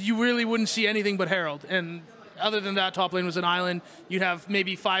 you really wouldn't see anything but Herald. And other than that, top lane was an island. You'd have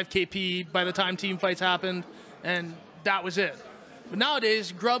maybe 5 KP by the time team fights happened, and that was it. But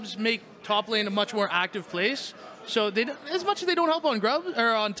nowadays, Grubs make top lane a much more active place. So they, as much as they don't help on Grubs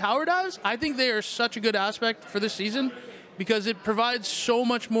or on tower dives, I think they are such a good aspect for this season because it provides so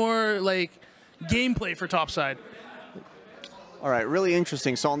much more like gameplay for topside. All right, really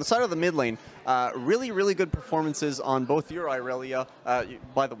interesting. So on the side of the mid lane, really, really good performances on both your Irelia.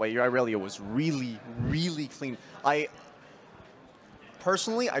 By the way, your Irelia was really, really clean.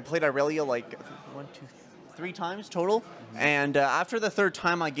 Personally, I played Irelia like 3 times total. And after the 3rd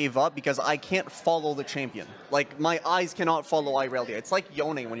time, I gave up because I can't follow the champion. Like, my eyes cannot follow Irelia. It's like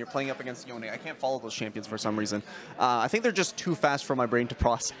Yone when you're playing up against Yone. I can't follow those champions for some reason. I think they're just too fast for my brain to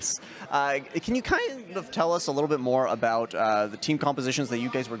process. Can you kind of tell us a little bit more about the team compositions that you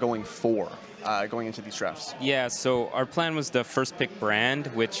guys were going for going into these drafts? Yeah, so our plan was the first pick Brand,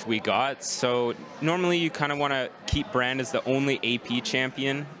 which we got. So normally you kind of want to keep Brand as the only AP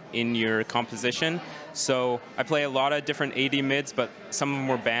champion in your composition. So I play a lot of different AD mids, but some of them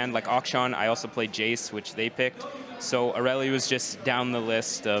were banned, like Akshan. I also played Jace, which they picked. So Aurelia was just down the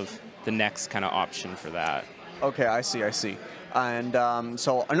list of the next kind of option for that. Okay, I see, I see. And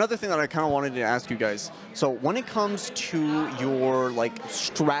so another thing that I kind of wanted to ask you guys, so when it comes to your like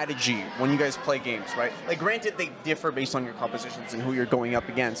strategy when you guys play games, right? Like granted they differ based on your compositions and who you're going up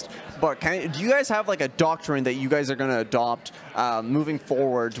against, but do you guys have like a doctrine that you guys are going to adopt moving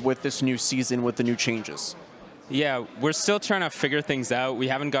forward with this new season with the new changes? Yeah, we're still trying to figure things out. We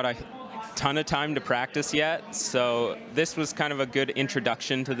haven't got a ton of time to practice yet, so this was kind of a good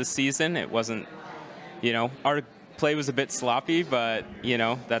introduction to the season. It wasn't, you know, our play was a bit sloppy, but you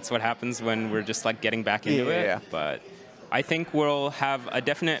know that's what happens when we're just like getting back into it. But I think we'll have a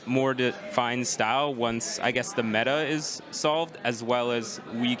definite more defined style once I guess the meta is solved, as well as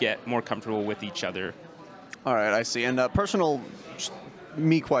we get more comfortable with each other. All right, I see. And personal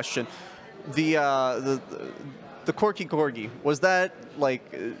me question: the Corky Corgi, was that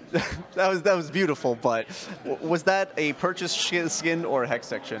like that was beautiful, but was that a purchased skin or a hex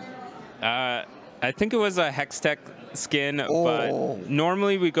section? I think it was a Hextech skin, but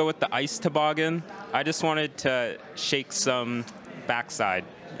normally we go with the ice toboggan. I just wanted to shake some backside,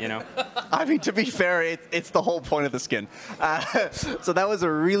 you know? I mean, to be fair, it's the whole point of the skin. So that was a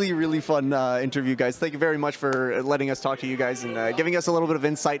really, really fun interview, guys. Thank you very much for letting us talk to you guys and giving us a little bit of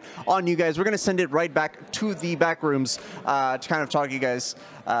insight on you guys. We're going to send it right back to the back rooms to kind of talk to you guys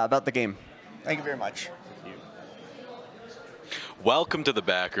about the game. Thank you very much. Welcome to the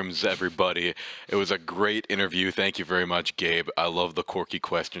Backrooms, everybody. It was a great interview. Thank you very much, Gabe. I love the quirky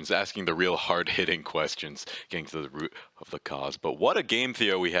questions, asking the real hard-hitting questions, getting to the root of the cause. But what a game,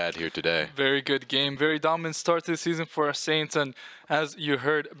 Theo, we had here today. Very good game. Very dominant start to the season for our Saints. And as you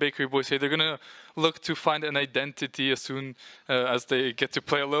heard Bakery Boy say, they're going to look to find an identity as soon as they get to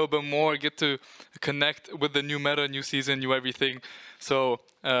play a little bit more, get to connect with the new meta, new season, new everything. So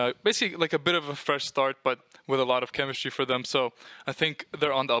basically like a bit of a fresh start, but with a lot of chemistry for them. So I think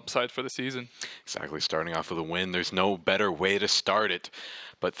they're on the upside for the season. Exactly. Starting off with a win. There's no better way to start it.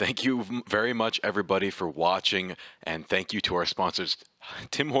 But thank you very much, everybody, for watching. And thank you to our sponsors,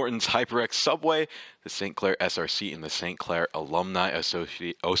 Tim Hortons, HyperX Subway, the St. Clair SRC, and the St. Clair Alumni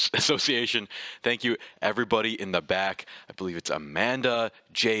Association. Thank you, everybody in the back. I believe it's Amanda,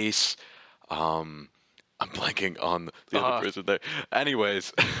 Jace. I'm blanking on the other person there.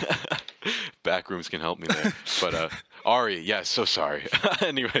 Anyways. Backrooms can help me there. But Ari, yes, so sorry.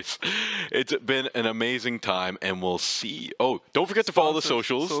 Anyways, it's been an amazing time, and we'll see. Oh, don't forget to follow the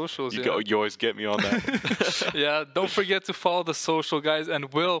socials. You always get me on that. Yeah, don't forget to follow the social, guys,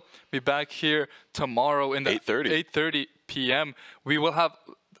 and we'll be back here tomorrow in the 8:30 p.m. We will have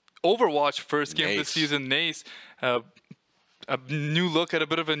Overwatch first game of the season, Nace. A new look at a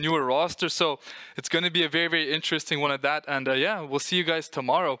bit of a newer roster, so it's going to be a very, very interesting one at that. And yeah, we'll see you guys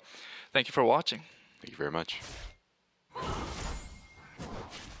tomorrow. Thank you for watching. Thank you very much.